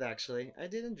was good, actually. I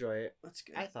did enjoy it. That's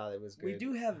good. I thought it was good. We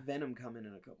do have Venom coming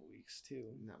in a couple weeks too.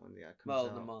 That one, comes well,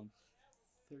 out. the month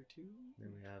or two. Then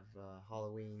we have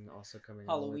Halloween also coming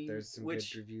Halloween, out. There's some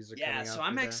which, good reviews are coming out. Yeah, so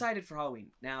I'm excited for Halloween.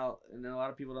 Now, and a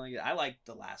lot of people don't like it. I liked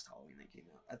the last Halloween that came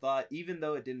out. I thought, even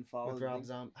though it didn't follow with Rob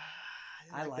Zombie.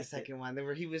 I like the second one.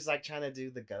 He was like trying to do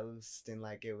the ghost, and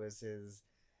like it was his.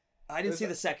 I didn't see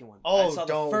the second one. Oh, I saw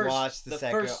don't watch the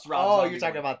second. First Rob Zombie you're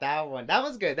talking one. about that one. That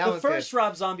was good. The first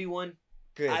Rob Zombie one.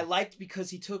 Good. I liked because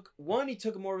he took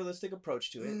a more realistic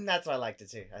approach to it. That's why I liked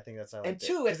it too. I think that's why I liked it.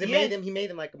 And two, because he made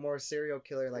him like a more serial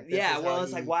killer. Like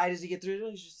it's like, why does he get through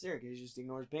it? He's just serial. He just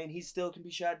ignores pain. He still can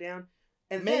be shot down.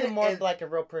 And made him more like a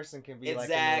real person can be.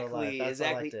 Exactly, like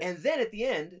exactly. And then at the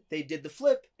end, they did the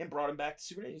flip and brought him back to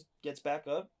Superman. He gets back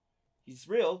up. He's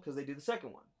real because they do the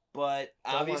second one. But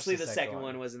obviously the second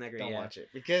one wasn't that great. Don't watch it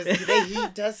because he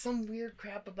does some weird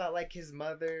crap about like his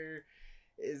mother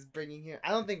is bringing him. I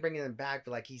don't think bringing him back,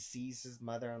 but like he sees his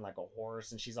mother on like a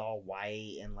horse and she's all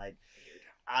white and like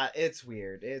it's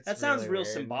weird. That sounds really real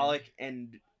weird. Symbolic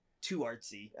and too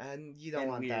artsy. And you don't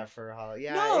want weird. that for Halloween.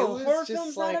 Yeah, no, horror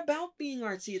film's not about being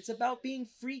artsy. It's about being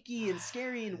freaky and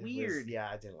scary and weird.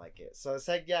 I didn't like it. So it's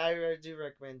like, I do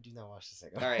recommend do not watch the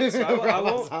second one. All right, so I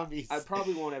won't. Zombies. I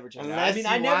probably won't ever check it out. Unless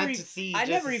I mean, I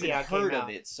never even heard of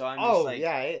it. So I'm just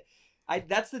like,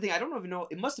 that's the thing. I don't even know.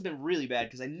 It must have been really bad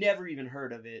because I never even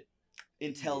heard of it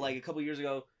until like a couple years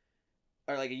ago,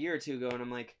 or like a year or two ago, and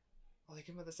I'm like, oh, they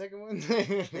came out the second one.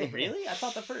 Really? I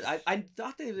thought the first. I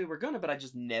thought they were gonna, but I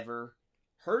just never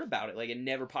heard about it. Like it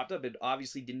never popped up. It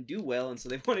obviously didn't do well, and so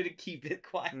they wanted to keep it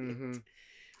quiet. Mm-hmm.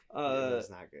 It's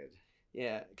not good.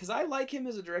 Yeah, because I like him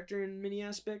as a director in many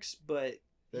aspects, but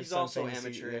he's also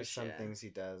amateurish. There's some things he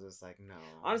does. It's like no.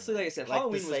 Honestly, like I said, like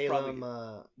Halloween was Salem,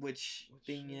 probably which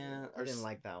thing. Yeah, I didn't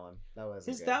like that one. That wasn't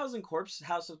his good.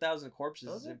 House of Thousand Corpses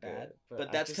isn't bad,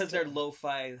 but that's because they're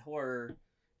lo-fi horror.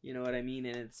 You know what I mean?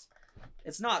 And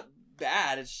it's not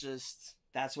bad. It's just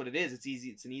that's what it is. It's easy.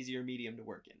 It's an easier medium to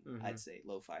work in. Mm-hmm. I'd say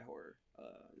lo-fi horror.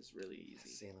 is really easy.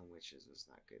 Salem Witches was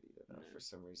not good either, though, for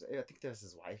some reason. I think that was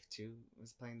his wife too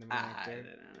was playing the main actor. I don't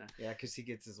know. Yeah, because he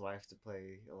gets his wife to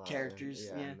play a lot Characters.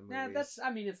 in the Nah, movies. that's.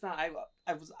 I mean, it's not.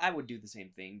 I would do the same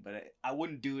thing, but I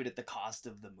wouldn't do it at the cost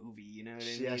of the movie. You know what I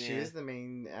mean? Yeah, she is the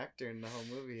main actor in the whole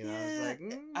movie, and I was like,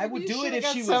 I would maybe do you it if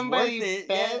should've she got was somebody worth it.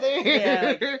 better.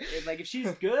 Yeah, like if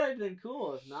she's good, then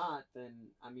cool. If not, then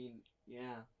I mean,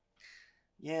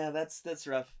 yeah, that's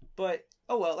rough. But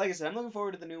oh well, like I said, I'm looking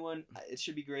forward to the new one. It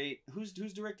should be great. Who's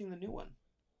directing the new one?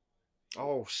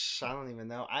 Oh, I don't even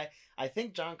know. I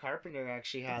think John Carpenter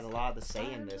actually had a lot of the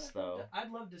say in this, though.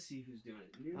 I'd love to see who's doing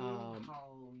it. New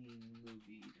Halloween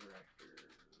movie director.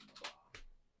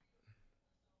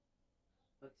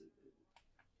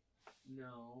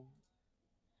 No,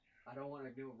 I don't want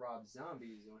to do Rob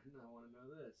Zombie's one. I want to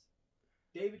know this.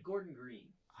 David Gordon Green.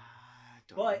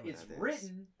 But it's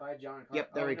written by John Carpenter.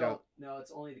 Yep, there we go. No,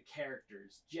 it's only the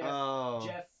characters.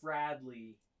 Jeff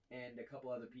Bradley and a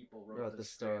couple other people wrote the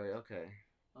story. Okay.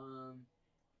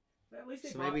 At least they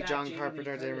so brought maybe back John Jamie Lee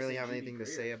Carpenter didn't Curtis really and have Judy anything to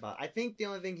Greer. say about it. I think the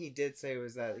only thing he did say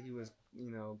was that he was,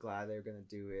 glad they were going to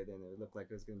do it and it looked like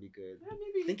it was going to be good. Yeah,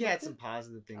 maybe I think he had some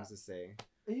positive things to say.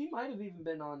 He might have even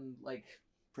been on, like,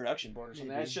 production board or something.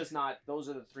 Maybe. That's just not... Those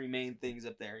are the three main things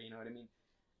up there, you know what I mean?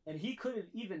 And he could have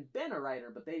even been a writer,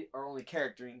 but they are only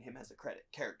charactering him as a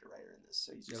character writer in this.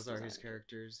 So he's just Those are his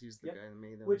characters. He's the guy that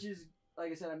made them. Which is,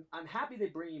 like I said, I'm happy they're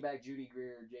bringing back Judy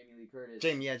Greer, Jamie Lee Curtis.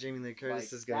 Jamie Lee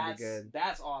Curtis is gonna be good.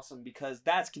 That's awesome because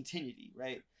that's continuity,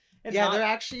 right? And yeah, they're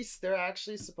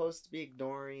actually supposed to be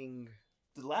ignoring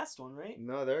the last one, right?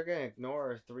 No, they're gonna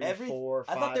ignore 3, 4,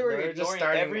 5. I thought they were ignoring just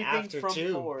starting everything after from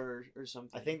 2 or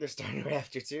something. I think they're starting right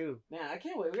after 2. Man, I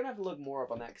can't wait. We're gonna have to look more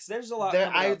up on that because there's a lot.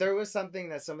 There was something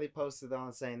that somebody posted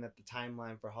on saying that the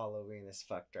timeline for Halloween is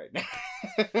fucked right now.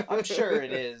 I'm sure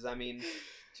it is. I mean,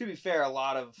 to be fair, a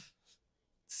lot of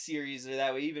series are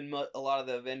that way. Even a lot of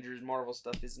the Avengers Marvel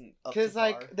stuff isn't up to par. Because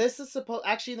like this is supposed.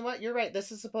 Actually, you know what? You're right. This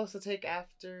is supposed to take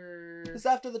after. It's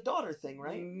after the daughter thing,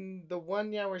 right? The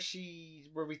one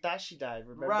where we thought she died.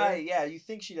 Remember? Right. Yeah. You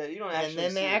think she died. You don't actually. And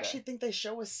then they see actually think they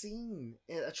show a scene,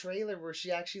 a trailer where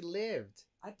she actually lived.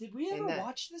 Did we ever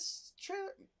watch this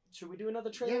trailer? Should we do another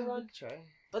trailer run? Try.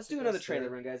 Let's do another trailer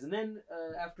run, guys. And then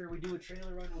after we do a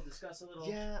trailer run, we'll discuss a little.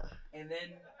 Yeah. And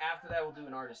then after that, we'll do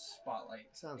an artist spotlight.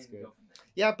 Sounds good. Go from there.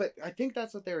 Yeah, but I think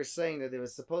that's what they were saying, that it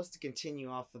was supposed to continue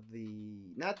off of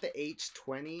not the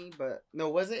H20, but no,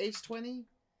 was it H20?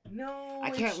 No, I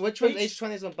can't. Which one?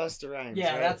 H20 is when Busta Rhymes.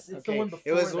 Yeah, right? it's the one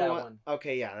before that one.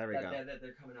 Okay, yeah, there we go. That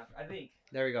they're coming after. I think.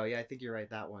 There we go. Yeah, I think you're right.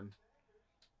 That one.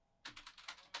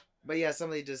 But yeah,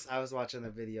 I was watching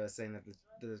the video saying that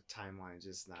the timeline is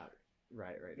just not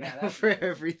right now for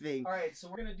everything. All right, so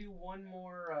we're gonna do one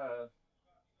more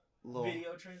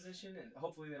video transition, and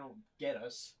hopefully they don't get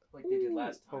us like they did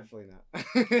last time. Hopefully not.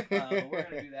 But we're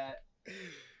gonna do that.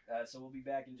 So we'll be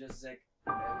back in just a sec.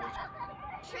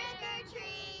 Trick or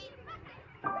treat!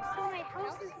 So my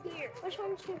house is here. Which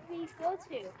one should we go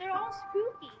to? They're all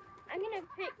spooky. I'm gonna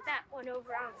pick that one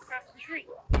over on across the street.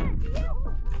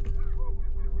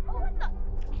 Oh, what the?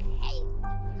 Hey!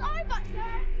 Sorry, but...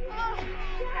 Oh,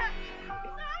 yeah.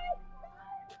 Sorry!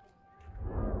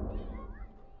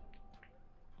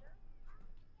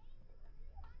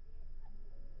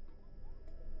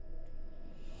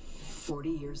 40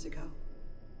 years ago,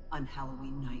 on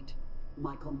Halloween night,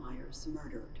 Michael Myers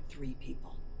murdered 3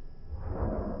 people.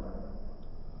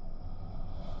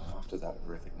 After that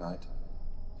horrific night,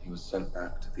 he was sent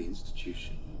back to the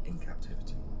institution in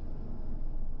captivity.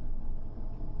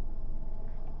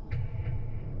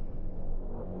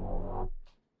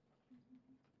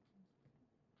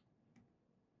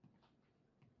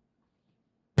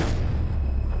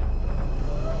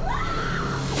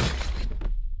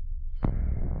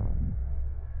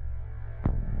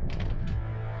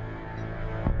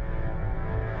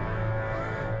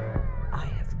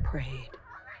 Prayed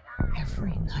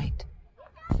every night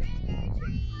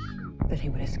that he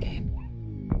would escape.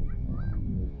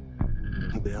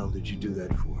 What the hell did you do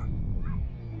that for?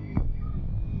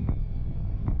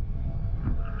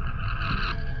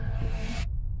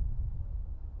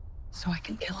 So I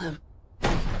can kill him.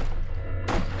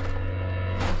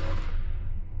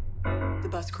 The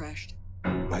bus crashed.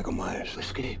 Michael Myers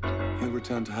escaped. He'll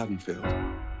return to Haddonfield,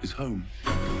 his home.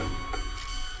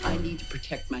 I need to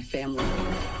protect my family.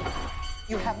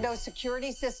 You have no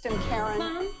security system, Karen.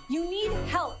 Mom, you need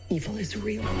help. Evil is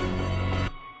real.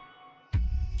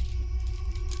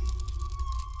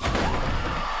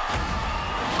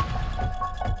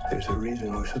 There's a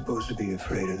reason we're supposed to be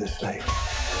afraid of the snake.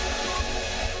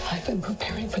 I've been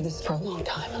preparing for this for a long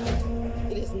time.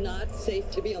 It is not safe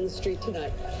to be on the street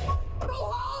tonight. Go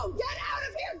home! Get out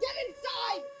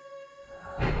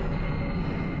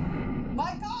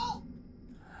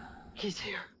He's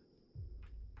here.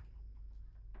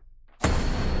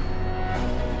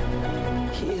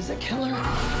 He is a killer,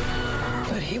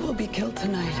 but he will be killed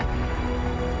tonight.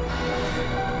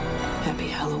 Happy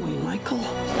Halloween, Michael.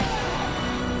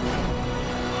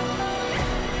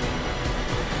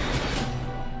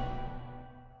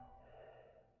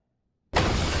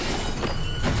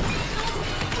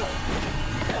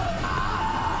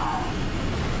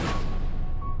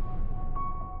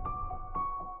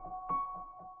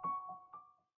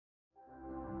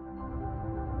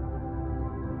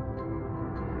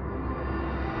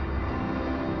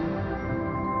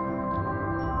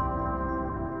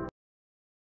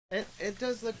 It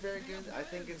does look very good. I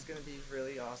think it's gonna be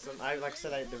really awesome. Like I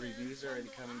said, the reviews are already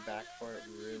coming back for it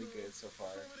really good so far.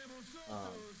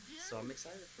 So I'm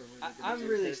excited for what they're gonna I'm do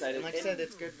really with this. excited. And like I said,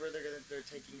 it's good where they're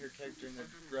taking her character and they're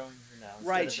growing her now.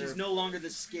 Right, Instead of she's her- no longer the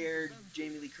scared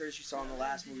Jamie Lee Curtis you saw in the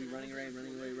last movie, running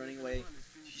away.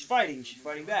 She's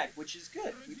fighting back, which is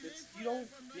good. You don't,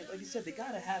 like you said, they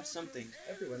gotta have something.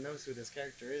 Everyone knows who this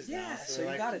character is Yeah, now. so you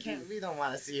like, gotta we don't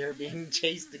want to see her being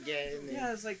chased again. And...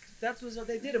 Yeah, it's like, that's what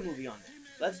they did a movie on that.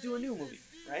 Let's do a new movie,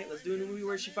 right? Let's do a new movie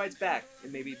where she fights back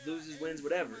and maybe loses, wins,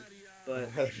 whatever. But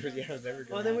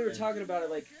well, then we were talking about it.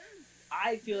 Like,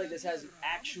 I feel like this has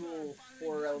actual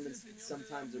horror elements that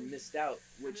sometimes are missed out,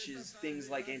 which is things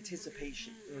like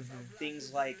anticipation,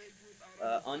 things like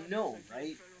unknown,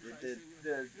 right?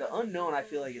 The unknown, I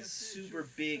feel like, is super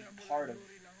big part of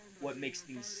what makes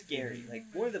things scary. Like,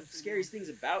 one of the scariest things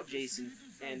about Jason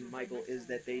and Michael is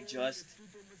that they just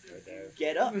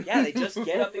get up. Yeah, they just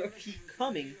get up and keep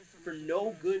coming for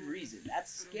no good reason.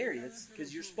 That's scary. That's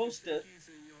because you're supposed to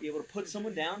be able to put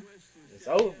someone down. It's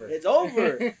over. It's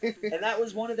over. And that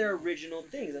was one of their original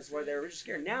things. That's why they were originally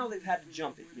scared. Now they've had to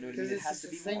jump it. You know what I mean? It has to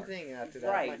be the same more. thing after that.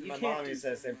 Right. Like, You my can't mom do-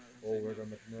 says, "Oh, we're gonna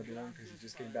make another one because he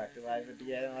just came back to life at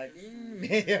the end." I'm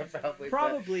like, yeah, probably.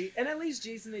 Probably. And at least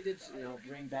Jason, they did,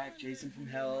 bring back Jason from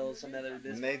Hell, some other...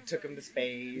 And they took him to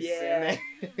space. Yeah.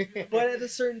 And But at a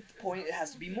certain point, it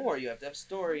has to be more. You have to have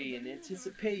story and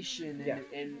anticipation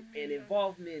and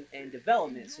involvement and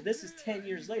development. So this is 10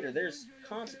 years later. There's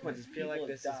consequences. I feel like People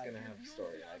this have is died. gonna have a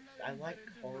story. I like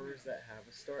horrors that have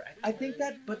a story. I think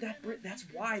that's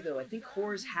why, though. I think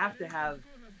horrors have to have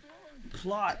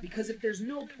plot, because if there's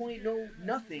no point,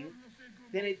 nothing,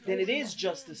 then it is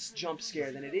just a jump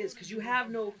scare. Then it is, because you have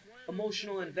no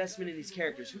emotional investment in these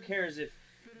characters. Who cares if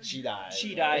she dies?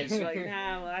 She dies. You're like,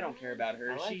 nah, well, I don't care about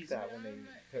her. I like She's that when they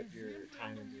put your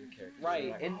time into your character.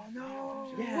 right, Like, and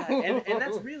oh no. yeah, and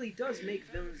that's really does make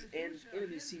villains and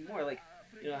enemies seem more like,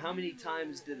 how many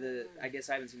times did I guess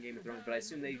I haven't seen Game of Thrones, but I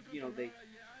assume they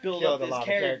build Killed up a his lot of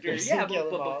characters. characters Yeah, and kill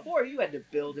but them all. before you had to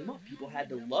build him up. People had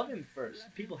to love him first.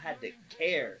 People had to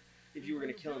care if you were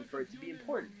going to kill him for it to be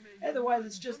important. Otherwise,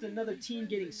 it's just another team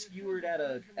getting skewered at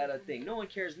a thing. No one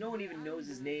cares. No one even knows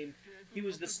his name. He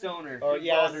was the stoner. Oh He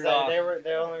yeah, wandered off. they were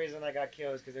the only reason I got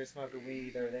killed is because they're smoking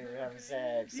weed or they were having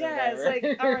sex. or Yeah, it's whatever.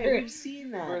 like, all right, we've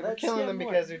seen that. We're Let's killing get them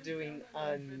more. because they're doing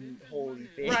unholy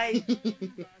things. Right.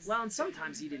 Well, and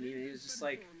sometimes he didn't even. He was just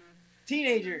like,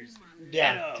 teenagers.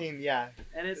 Yeah, Get up. yeah.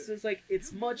 And it's just like,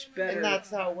 it's much better. And that's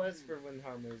how it was for when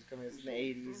horror movies came in the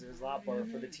 80s. It was a lot more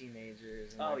for the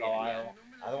teenagers. And Oh, like, yeah.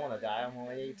 I don't want to die. I'm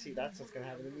only 18. That's what's going to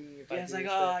happen to me if I Yeah, it's do like,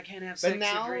 this oh, stuff. I can't have sex But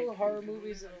now or drink. horror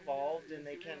movies have evolved and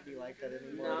they can't be like that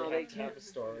anymore. No, they they have to can't. have a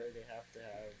story. They have to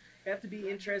have... They have to be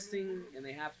interesting, and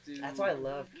they have to... That's why I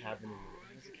love Cabin in the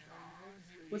Woods.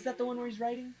 Was that the one where he's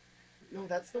writing? No,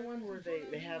 that's the one where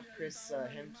they have Chris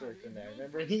Hemsworth in there.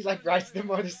 Remember? And he like rides the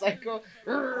motorcycle,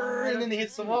 and then he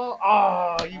hits the wall.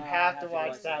 Oh, you have to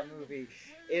watch that movie.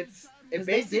 It 'Cause they did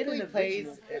basically an plays.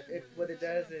 original What it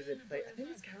does is it plays. I think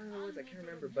it's Cabin in the Woods. I can't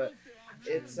remember, but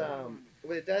it's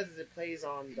what it does is it plays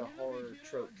on the horror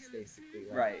tropes basically.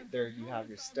 Like, Right. There you have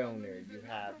your stoner, you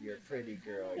have your pretty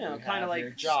girl, Yeah, you kinda have like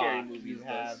your scary jock, movies you does.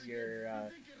 have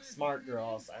your smart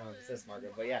girls. I don't know if it says smart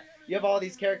girl, but yeah, you have all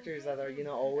these characters that are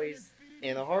always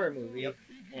in a horror movie,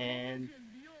 and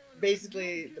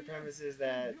basically the premise is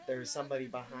that there's somebody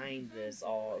behind this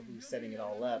all who's setting it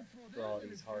all up for all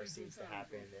these horror scenes to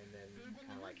happen, and then you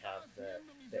kind of like have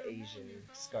the Asian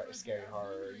scary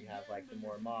horror, you have like the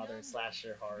more modern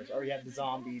slasher horrors, or you have the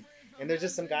zombies, and there's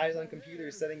just some guys on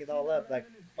computers setting it all up like,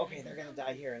 okay, they're gonna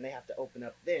die here and they have to open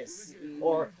up this,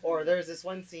 or there's this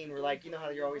one scene where like, how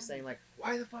you're always saying like,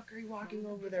 why the fuck are you walking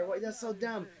over there, why, that's so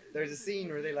dumb. There's a scene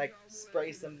where they like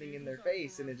spray something in their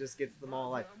face and it just gets them all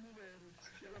like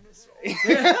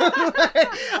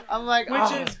I'm like,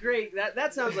 Which is great.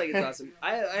 That sounds like it's awesome.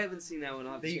 I haven't seen that one.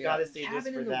 You gotta see just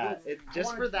for that.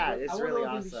 Just for that, it's really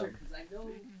awesome. Because I know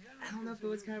I don't know if it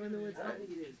was Cabin in the Woods. I don't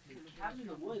think it is. Cabin in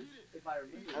the Woods, if I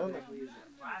remember correctly, is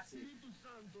a classic.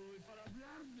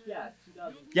 Yeah,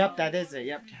 2000. Yep, that is it.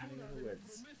 Yep, Cabin in the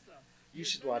Woods. You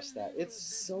should watch that. It's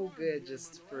so good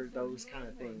just for those kind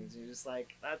of things. You're just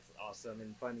like, that's awesome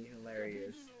and funny,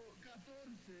 hilarious.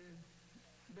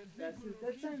 That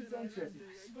sounds interesting.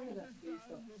 I swear that's based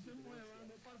off of something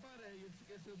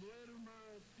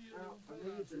else. Or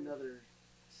maybe it's another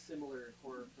similar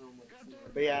horror film with a similar.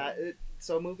 But yeah,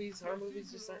 so horror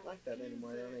movies just aren't like that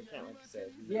anymore. They can't, like you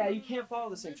said. Yeah, you can't follow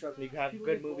the same trope. You have People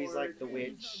good get movies bored. like The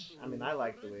Witch. I mean, I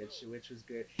like The Witch. The Witch was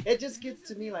good. It just gets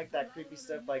to me like that creepy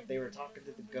stuff. Like they were talking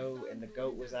to the goat, and the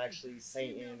goat was actually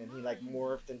Satan, and he like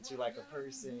morphed into like a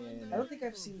person. I don't think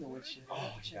I've seen The Witch yet.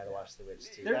 Oh, you gotta watch The Witch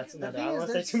too. There- That's the another. thing I don't is, want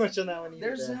to say there's- too much on that one either.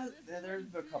 There's then. there's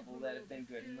a couple that have been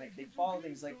good, and like they follow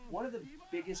things. Like one of the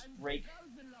biggest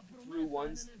breakthrough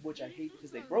ones, which I hate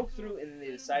because they broke through and then they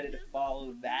decided to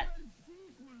follow that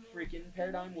freaking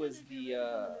paradigm, was the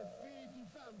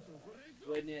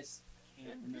goodness,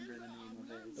 can't remember the name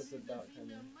of it. What's it about?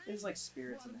 Kind of. It's like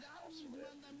spirits in the house or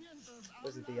whatever.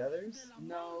 Was it The Others?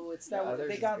 No, it's The that one. Others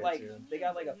They is got good, like too. they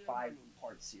got like a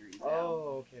 5-part series. Now.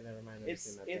 Oh, okay, never mind. Never It's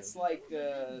seen that it's then. like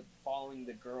following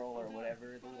the girl or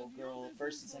whatever, the little girl.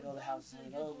 First it's like, oh, the house is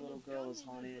haunted. Oh, the little girl is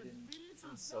haunted, and It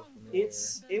sounds so familiar.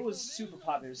 it was super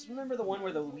popular. So remember the one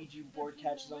where the Ouija board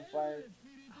catches on fire?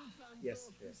 Yes.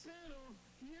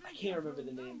 I can't remember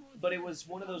the name, but it was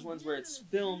one of those ones where it's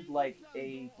filmed like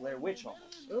a Blair Witch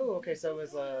almost. Oh, okay. So it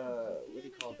was what do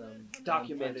you call them?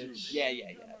 Documentary. Footage. Yeah.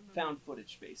 Found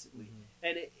footage basically.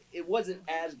 And it wasn't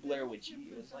as Blair Witchy.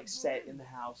 It was like set in the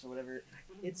house or whatever.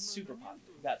 It's super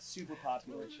popular. It got super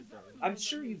popular. I'm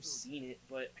sure you've seen it,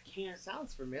 but I can't.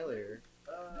 Sounds familiar.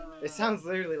 It sounds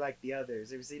literally like The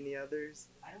Others. Have you seen The Others?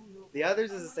 I don't know. The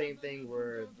Others is the same thing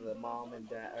where the mom and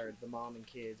dad, or the mom and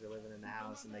kids are living in the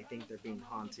house and they think they're being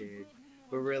haunted,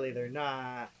 but really they're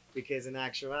not, because in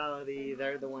actuality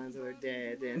they're the ones that are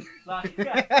dead. And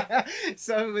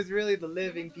so it was really the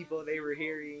living people they were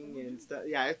hearing and stuff.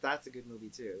 Yeah, that's a good movie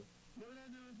too.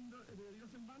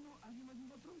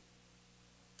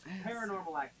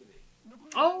 Paranormal Activity.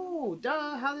 Oh,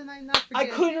 duh! How did I not forget? I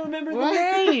couldn't remember What?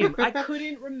 the name. I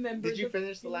couldn't remember. Did you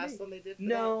finish the name. last one they did? For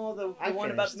No, the I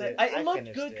one about finished the. it. I It looked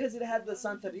finished good it. because it had the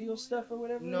Santerio stuff or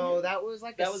whatever. that? No, that was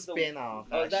like That a was the- spin-off.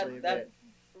 Oh, actually, that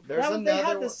there's they another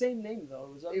had one. the same name though.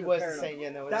 It was, under It was the Paranormal. same. Yeah,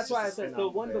 no, That's why I it's just a said the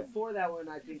spin-off one of it. before that one.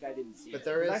 I think I didn't see. But it.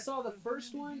 there 'Cause I is- saw the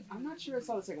first one. I'm not sure I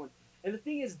saw the second one. And the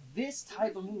thing is, this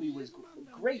type of movie was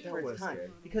great That for its was time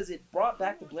good. because it brought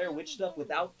back the Blair Witch stuff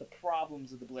without the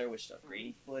problems of the Blair Witch stuff.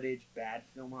 Grainy footage, bad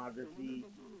filmography,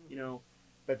 you know.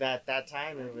 But at that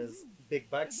time, it was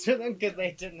big bucks for them because they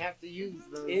didn't have to use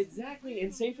those. Exactly,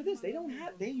 and same for this. They didn't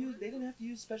have to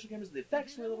use special cameras. The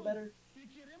effects were a little better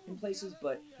in places,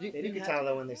 but You didn't can have tell to-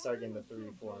 that when they start getting to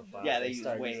 3, 4, and 5. Yeah, they used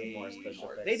started way using more special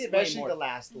more. effects. They did way Especially more. the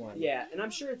last one. Yeah, and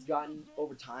I'm sure it's gotten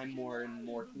over time more and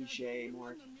more cliche,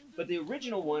 more. But the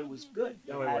original one was good.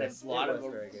 It No, it had was. a lot It of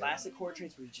was very good. classic horror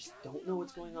traits where you just don't know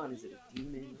what's going on. Is it a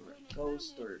demon or a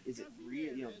ghost or is it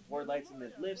real? You know, the board lights and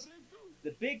the lifts.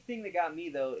 The big thing that got me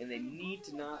though, and they need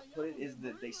to not put it, is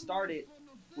that they started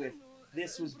with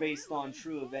this was based on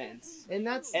true events. And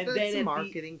that's And a then at the-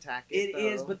 marketing tactic. It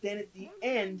is, though. but then at the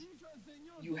end,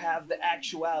 you have the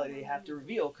actuality they have to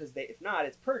reveal because if not,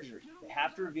 it's perjury. They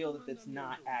have to reveal that it's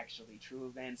not actually true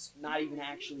events, not even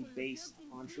actually based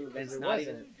on true events. Because it Not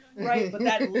wasn't. even right, but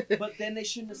that, but then they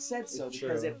shouldn't have said so It's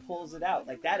because true. it pulls it out.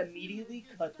 Like that immediately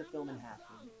cut the film in half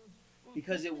for me.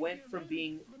 Because it went from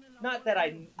being not that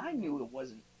I knew it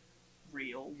wasn't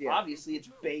real. Yeah. Obviously, it's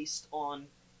based on.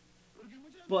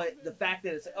 But the fact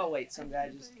that it's like, oh wait, some guy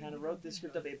just kind of wrote this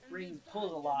script up, it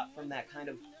pulls a lot from that kind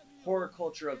of horror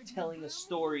culture of telling a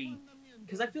story.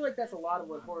 Because I feel like that's a lot of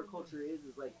what horror culture is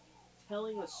like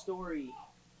telling a story,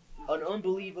 an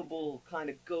unbelievable kind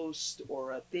of ghost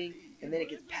or a thing, and then it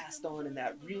gets passed on, and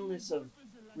that realness of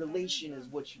relation is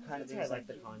what you kind of That's why I is like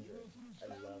The Conjuring. I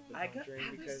love The Conjuring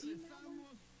haven't because... seen-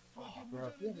 Oh, bro,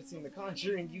 if you haven't seen The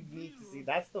Conjuring, you need to see.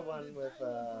 That's the one with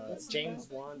James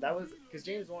Wan. That was because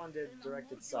James Wan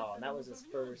directed Saw, and that was his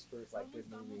first like good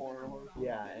movie. horror.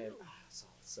 Yeah, and Saw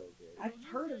is so good. I've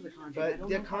heard of The Conjuring. I But don't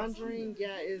The know if I've seen Conjuring, it.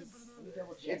 yeah, is Let me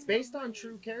double check. it's based on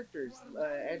true characters,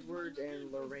 Edward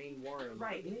and Lorraine Warren.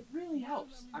 Right, and it really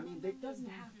helps. I mean, it doesn't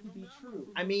have to be true.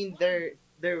 I mean, they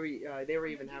were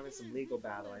even having some legal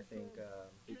battle, I think,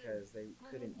 because they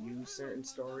couldn't use certain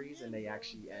stories, and they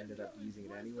actually ended up using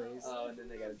it anyways. Oh, and then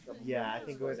they got in trouble. Yeah, I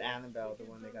think it was Annabelle, the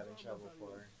one they got in trouble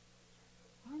for.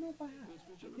 I don't know if I have.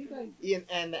 I think I. Ian,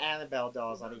 and the Annabelle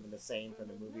doll's not even the same from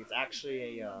the movie. It's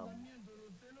actually a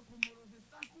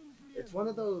it's one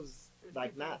of those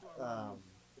like not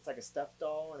it's like a stuffed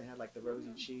doll, and it had like the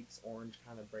rosy cheeks, orange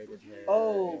kind of braided hair.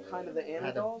 Oh, kind of the It had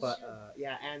Anna dolls?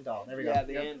 yeah, Ann doll. There we go. Yeah,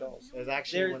 the Yep. Ann dolls. There's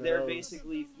actually They're one of those.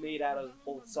 basically made out of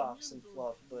old socks and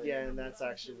fluff. But Yeah, and that's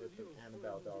actually what the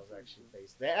Annabelle doll is actually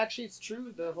based. They actually, it's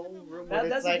true. The whole room. That- Where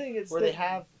that's it's the like, thing, it's where the-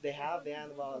 they have the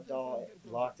Annabelle doll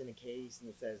locked in a case, and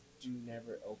it says, "Do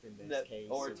never open this That- case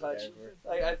or touch.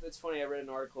 whatever." It's funny. I read an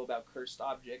article about cursed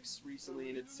objects recently,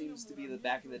 and it seems to be that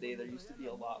back in the day there used to be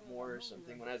a lot more or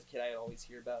something. When I was a kid, I'd always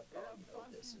hear about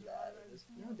this or that. Or this.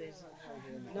 Nowadays, I don't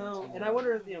hear that No, too and I much.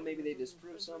 wonder if maybe they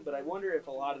disprove some, but I wonder if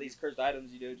a lot of these cursed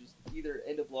items just either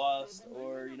end up lost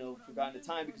or forgotten to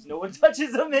time because no one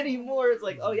touches them anymore. It's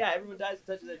like, oh yeah, everyone dies and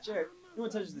touches that chair. No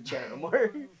one touches the chair no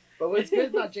more. But what's good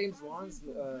about James Wan's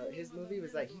his movie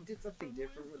was that he did something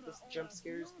different with the jump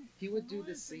scares. He would do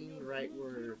the scene right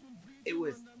where it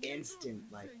was instant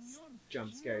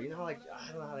jump scare. You know how I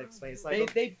don't know how to explain. It's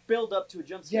like they build up to a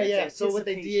jump scare. yeah. It's So what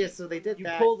they anticipation. did, so they did You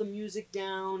that. pull the music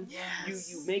down. Yes.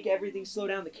 You make everything slow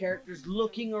down. The characters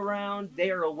looking around.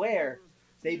 They are aware.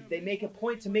 They make a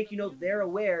point to make they're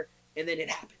aware, and then it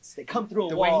happens. They come through a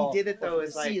The way wall. he did it or though through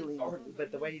is the like, ceiling.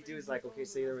 but the way he do is like, okay,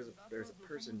 say there's a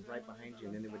person right behind you,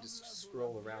 and then they would just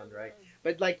scroll around, right?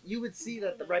 But like you would see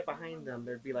that right behind them,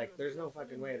 there'd be like, there's no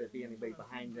fucking way there'd be anybody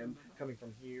behind them coming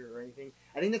from here or anything.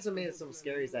 I think that's what made it so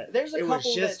scary is that There's a it was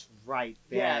couple just right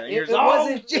there. Yeah, and it you're just,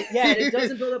 wasn't. shit. Yeah, and it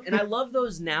doesn't build up. And I love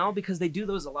those now because they do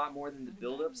those a lot more than the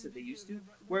build-ups that they used to,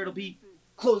 where it'll be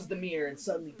close the mirror and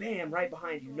suddenly bam, right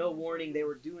behind you, no warning. They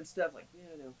were doing stuff like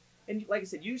no. And like I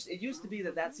said, it used to be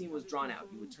that scene was drawn out.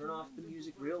 You would turn off the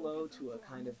music real low to a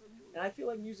kind of, and I feel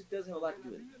like music does have a lot to do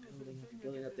with it.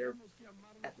 Building up there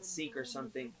at the sink or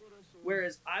something.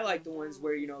 Whereas I like the ones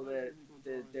where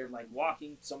they're like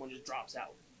walking, someone just drops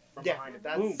out from behind them.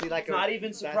 that's Boom. see, like It's not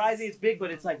even surprising. It's big,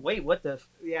 but it's like, wait, what the?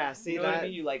 Yeah, see You know that. what I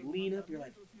mean? You like lean up. You're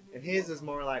like, And his is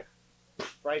more like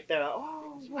right there. Like,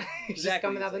 oh, it's just Exactly,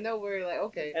 coming out it's of nowhere. You're like,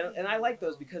 okay. and I like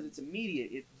those because it's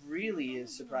immediate. It really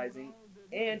is surprising,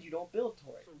 and you don't build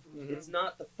toward it. Mhm. It's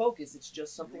not the focus. It's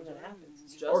just something that happens.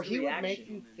 It's just Or a he would reaction. make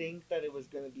you think that it was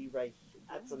gonna be right.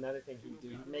 That's another thing he'd do.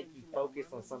 He'd make you focus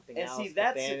on something And else. see, but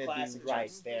that's then a it'd be classic right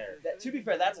jump there. To be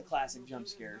fair, that's a classic jump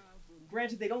scare.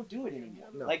 Granted, they don't do it anymore.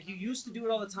 No. Like you used to do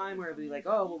it all the time, where it'd be like,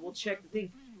 oh, well, we'll check the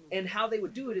thing. And how they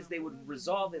would do it is they would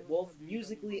resolve it both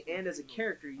musically and as a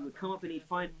character. You would come up and you'd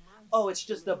find, oh, it's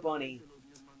just a bunny.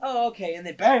 Oh, okay, and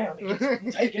then bam, it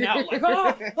gets taken out like,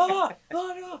 oh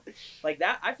no, like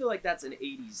that. I feel like that's an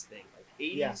 '80s thing. Like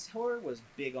 '80s Yeah. horror was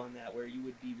big on that, where you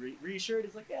would be reassured.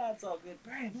 It's like, yeah, it's all good.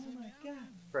 Bam, oh my god,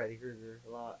 Freddy Krueger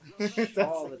a lot.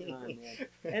 all the time,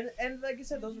 man. And like I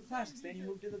said, those were classics. Then you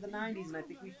moved into the '90s, and I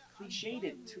think we cliched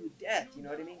it to death. You know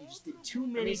what I mean? You just did too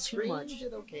many, too Scream much.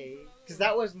 did okay, because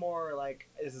that was more like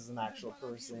this is an actual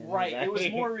person. Right, it was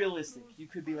more realistic. You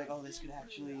could be like, oh, this could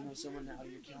actually, someone out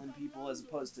here killing people, as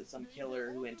opposed to some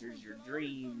killer who enters your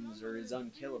dreams or is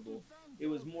unkillable. It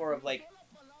was more of like,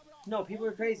 no, people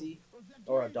are crazy.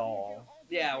 or a doll.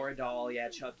 Yeah, or a doll, yeah,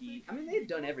 Chucky. I mean, they've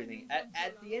done everything. At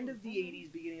the end of the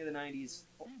 80s, beginning of the 90s,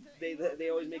 they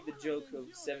always make the joke of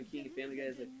Seven King and Family Guy.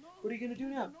 It's like, what are you going to do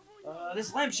now?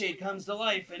 This lampshade comes to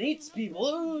life and eats people.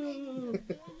 Ooh.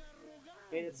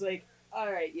 And it's like,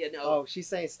 all right, yeah, no. Oh, she's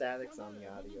saying statics on the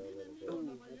audio a little bit.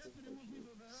 Ooh, that's unfortunate.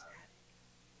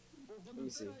 Let me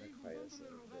see if I can find this a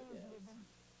little bit.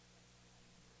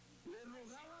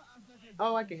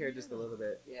 Oh, I can hear just a little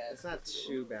bit. Yeah, It's not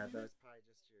too bad though. It's probably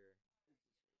just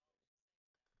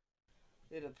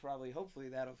it'll probably, hopefully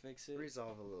that'll fix it. your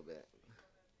resolve a little bit.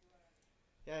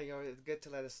 Yeah, it's good to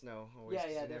let us know. Always, Yeah,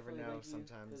 'cause yeah, you never definitely, know thank you,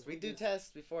 sometimes. 'cause We we do just-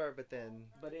 tests before, but then.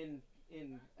 But in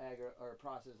or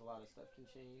process, a lot of stuff can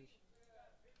change.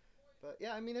 But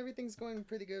yeah, I mean everything's going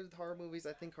pretty good with horror movies.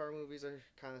 I think horror movies are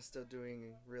kind of still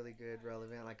doing really good,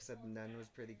 relevant. Like I said, The Nun was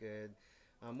pretty good.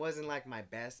 Wasn't like my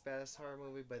best horror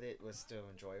movie, but it was still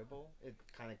enjoyable. It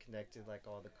kind of connected like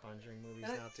all the Conjuring movies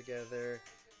now together,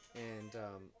 and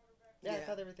yeah, I Yeah.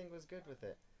 thought everything was good with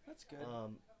it. That's good.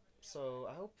 So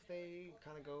I hope they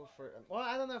kind of go for. Well,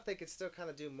 I don't know if they could still kind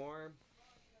of do more.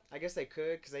 I guess they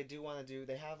could, because they do want to do.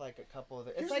 They have like a couple of.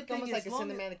 Here's It's the like thing, almost as like a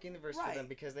long as- cinematic universe for Right. them,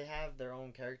 because they have their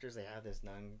own characters. They have this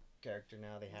nun character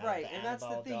now. They have Right, the and that's the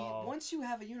Annabelle thing. doll. Once you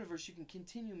have a universe, you can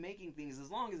continue making things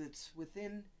as long as it's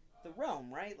within the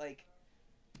realm, right? Like,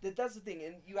 that's the thing,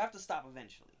 and you have to stop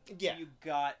eventually. Yeah. You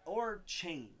got, or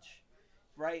change,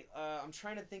 right? I'm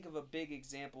trying to think of a big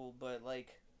example, but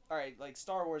like, all right, like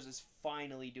Star Wars is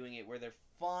finally doing it, where they're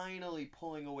finally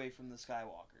pulling away from the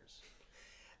Skywalkers.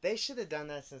 They should have done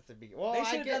that since the beginning. Well, they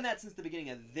should have done that since the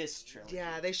beginning of this trilogy.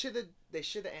 Yeah, they should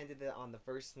have ended it on the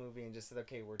first movie and just said,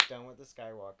 okay, we're done with the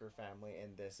Skywalker family,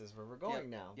 and this is where we're going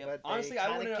now. Yep. But honestly,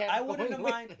 I wouldn't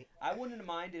have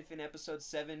mind if in Episode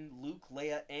 7 Luke,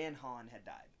 Leia, and Han had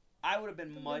died. I would have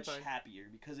been much happier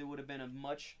because it would have been a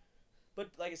much. But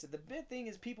like I said, the big thing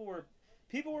is people were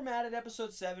mad at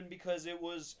Episode 7 because it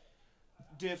was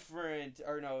different,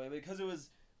 or no, because it was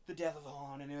the death of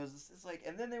Han, and it's like,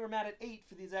 and then they were mad at 8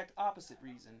 for the exact opposite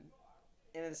reason,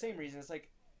 and the same reason. It's like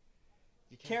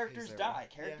characters die.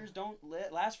 Characters don't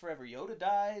last forever. Yoda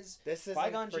dies. This isn't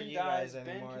Qui-Gon for Jinn you dies. guys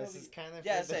Ben anymore. Kenobi. This is kind of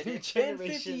yeah. for the new It's been 50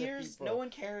 generation of years. people. No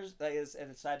one cares. Like, and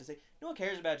it's sad to say, no one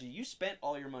cares about you. You spent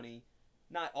all your money.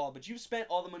 Not all, but you've spent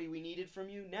all the money we needed from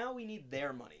you. Now we need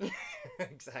their money.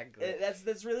 Exactly.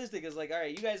 That's realistic. It's like, all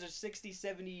right, you guys are 60,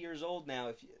 70 years old now.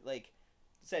 If you, like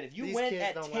I said, if you These went kids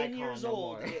at don't 10 like years Han no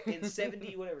old more. in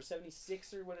 70, whatever,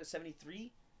 76 or whatever,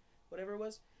 73, whatever it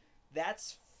was,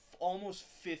 that's almost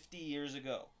 50 years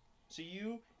ago. So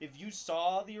if you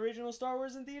saw the original Star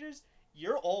Wars in theaters,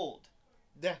 you're old.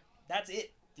 Yeah. That's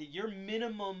it. You're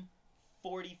minimum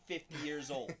 40, 50 years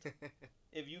old.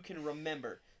 If you can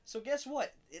remember. So guess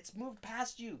what? It's moved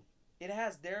past you. It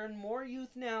has. There are more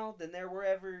youth now than there were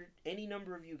ever any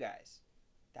number of you guys.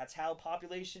 That's how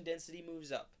population density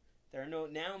moves up. There are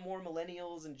now more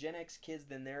millennials and Gen X kids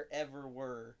than there ever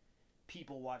were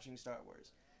people watching Star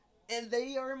Wars. And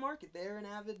they are a market. They're an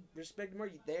avid, respected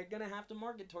market. They're going to have to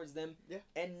market towards them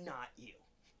and not you.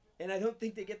 And I don't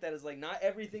think they get that as like, not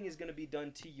everything is going to be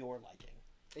done to your liking.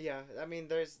 Yeah,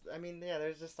 there's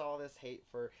just all this hate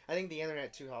for. I think the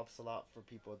internet too helps a lot for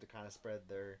people to kind of spread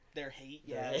their hate.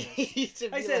 their Yeah, hate.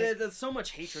 I said there's so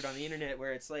much hatred on the internet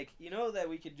where it's like, you know, that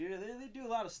we could do. They do a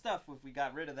lot of stuff if we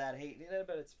got rid of that hate,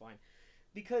 but it's fine,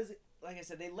 because like I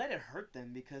said, they let it hurt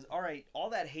them because all right,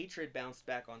 all that hatred bounced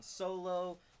back on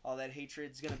Solo. All that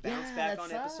hatred's gonna bounce back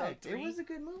on Episode 3. It was a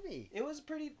good movie. It was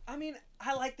pretty. I mean,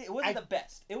 I liked it. It wasn't the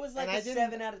best. It was like a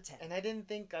 7 out of 10. And I didn't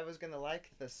think I was gonna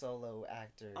like the Solo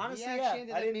actor. Honestly, he actually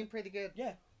ended up being pretty good.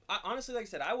 Yeah. Honestly, like I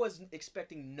said, I wasn't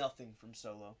expecting nothing from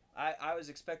Solo. I was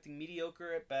expecting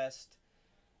mediocre at best.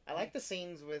 I like the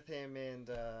scenes with him and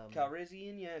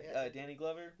Calrissian, Danny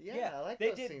Glover. Yeah, I like they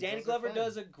those did. scenes. Danny those Glover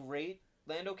does a great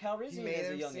Lando Calrissian as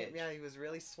a young age. Yeah, he was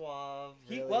really suave.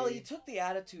 He took the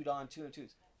attitude on 2 and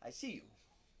 2s. I see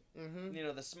you. Mm-hmm. You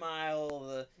know, the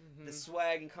smile, the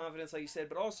swag and confidence, like you said,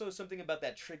 but also something about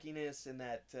that trickiness and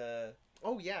that.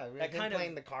 Oh yeah, that kind playing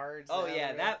of the cards. Oh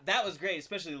yeah, that was great,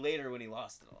 especially later when he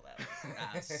lost it all.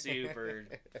 That was super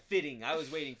fitting. I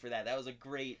was waiting for that. That was a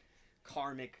great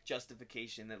karmic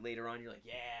justification that later on you're like,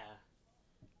 yeah.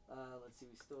 Let's see,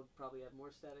 we still probably have more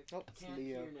static. Oh, Can't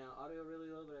hear now. Audio really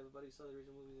low, but I have a buddy who saw the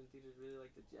original movies in theaters. Really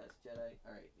like the Jedi.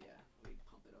 All right, yeah, let me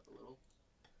pump it up a little.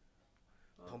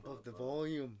 Pump up the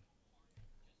volume.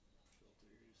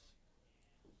 Filters.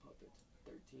 We'll pump it to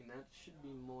 13. That should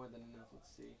be more than enough. Let's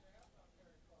see.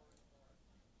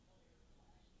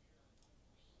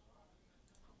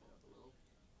 Pump it up a little.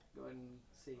 Go ahead and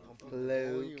see.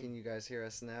 Hello, can you guys hear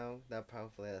us now?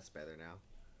 Hopefully that's better now.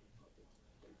 Pump it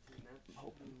to 13. That should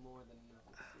be more than enough.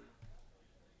 Let's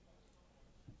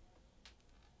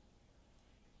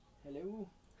see.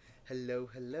 Hello. Hello,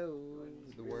 hello,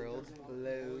 the world.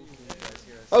 Hello, can you guys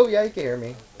hear us? Oh yeah, you can hear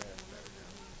me.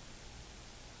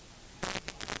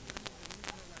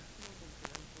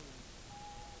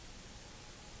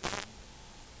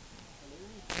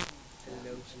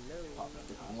 Hello,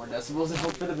 hello. More decibels and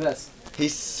hope for the best. He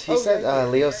said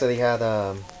Leo said he had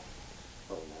Oh,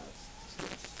 now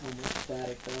it's so much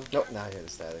static though. Nope, now I hear the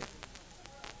static.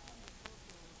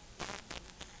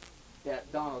 Yeah,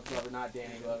 Donald Glover, not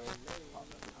Danny Glover.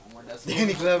 More decibels.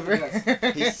 Danny Glover.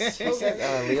 he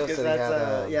said Leo said he had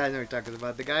that's yeah, I know what you're talking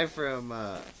about. The guy from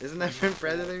isn't that from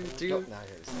Predator too? Nope, now I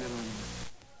hear the static.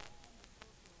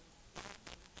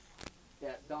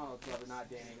 Yeah, Donald Glover, not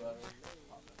Danny Glover.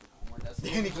 More decibels.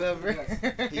 Danny Glover.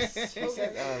 he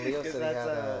said Leo said he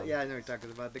had yeah, I know what you're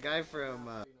talking about. The guy from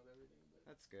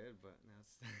that's good, but now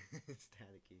it's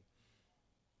staticky.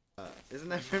 Isn't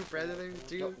that from Predator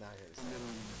too? Nope, now I hear the static.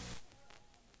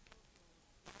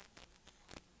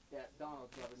 Yeah, Donald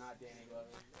Glover, not Danny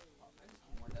Glover.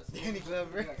 More decibels. Danny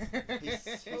Glover. he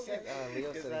said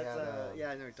Leo said he had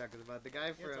yeah, I know what you're talking about. The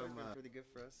guy from pretty good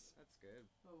for us. That's good.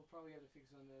 Oh, we'll probably have to fix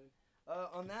on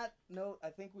that. On that note,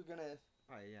 I think we're gonna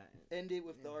end it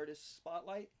with the artist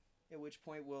spotlight. At which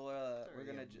point we'll we're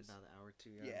gonna just about an hour or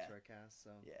two into our cast. So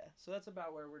yeah, so that's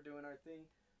about where we're doing our thing.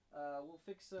 We'll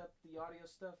fix up the audio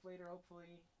stuff later,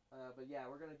 hopefully. But yeah,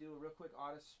 we're gonna do a real quick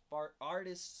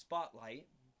artist spotlight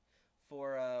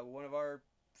for one of our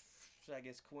I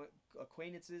guess,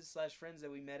 acquaintances / friends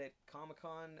that we met at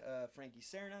Comic-Con. Frankie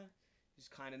Serna, who's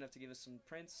kind enough to give us some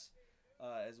prints,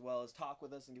 as well as talk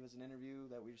with us and give us an interview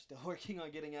that we're still working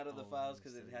on getting out of the files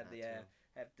because it had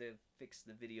have to fix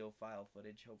the video file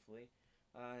footage, hopefully.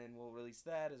 And we'll release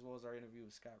that, as well as our interview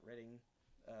with Scott Redding.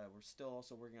 We're still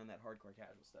also working on that hardcore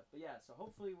casual stuff. But yeah, so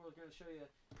hopefully we're going to show you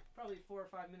probably 4 or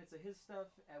 5 minutes of his stuff,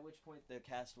 at which point the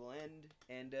cast will end.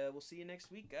 And we'll see you next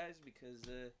week, guys, because,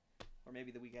 or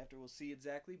maybe the week after, we'll see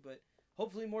exactly. But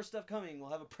hopefully more stuff coming.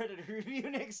 We'll have a Predator review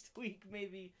next week,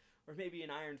 maybe. Or maybe an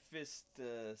Iron Fist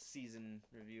season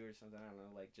review or something. I don't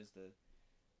know, like just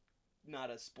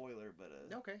not a spoiler, but a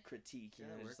critique. You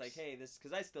know, just like, hey, this,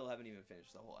 because I still haven't even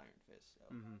finished the whole Iron Fist.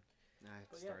 So. I have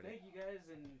to But start yeah, thank you guys,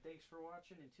 and thanks for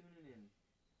watching and tuning in.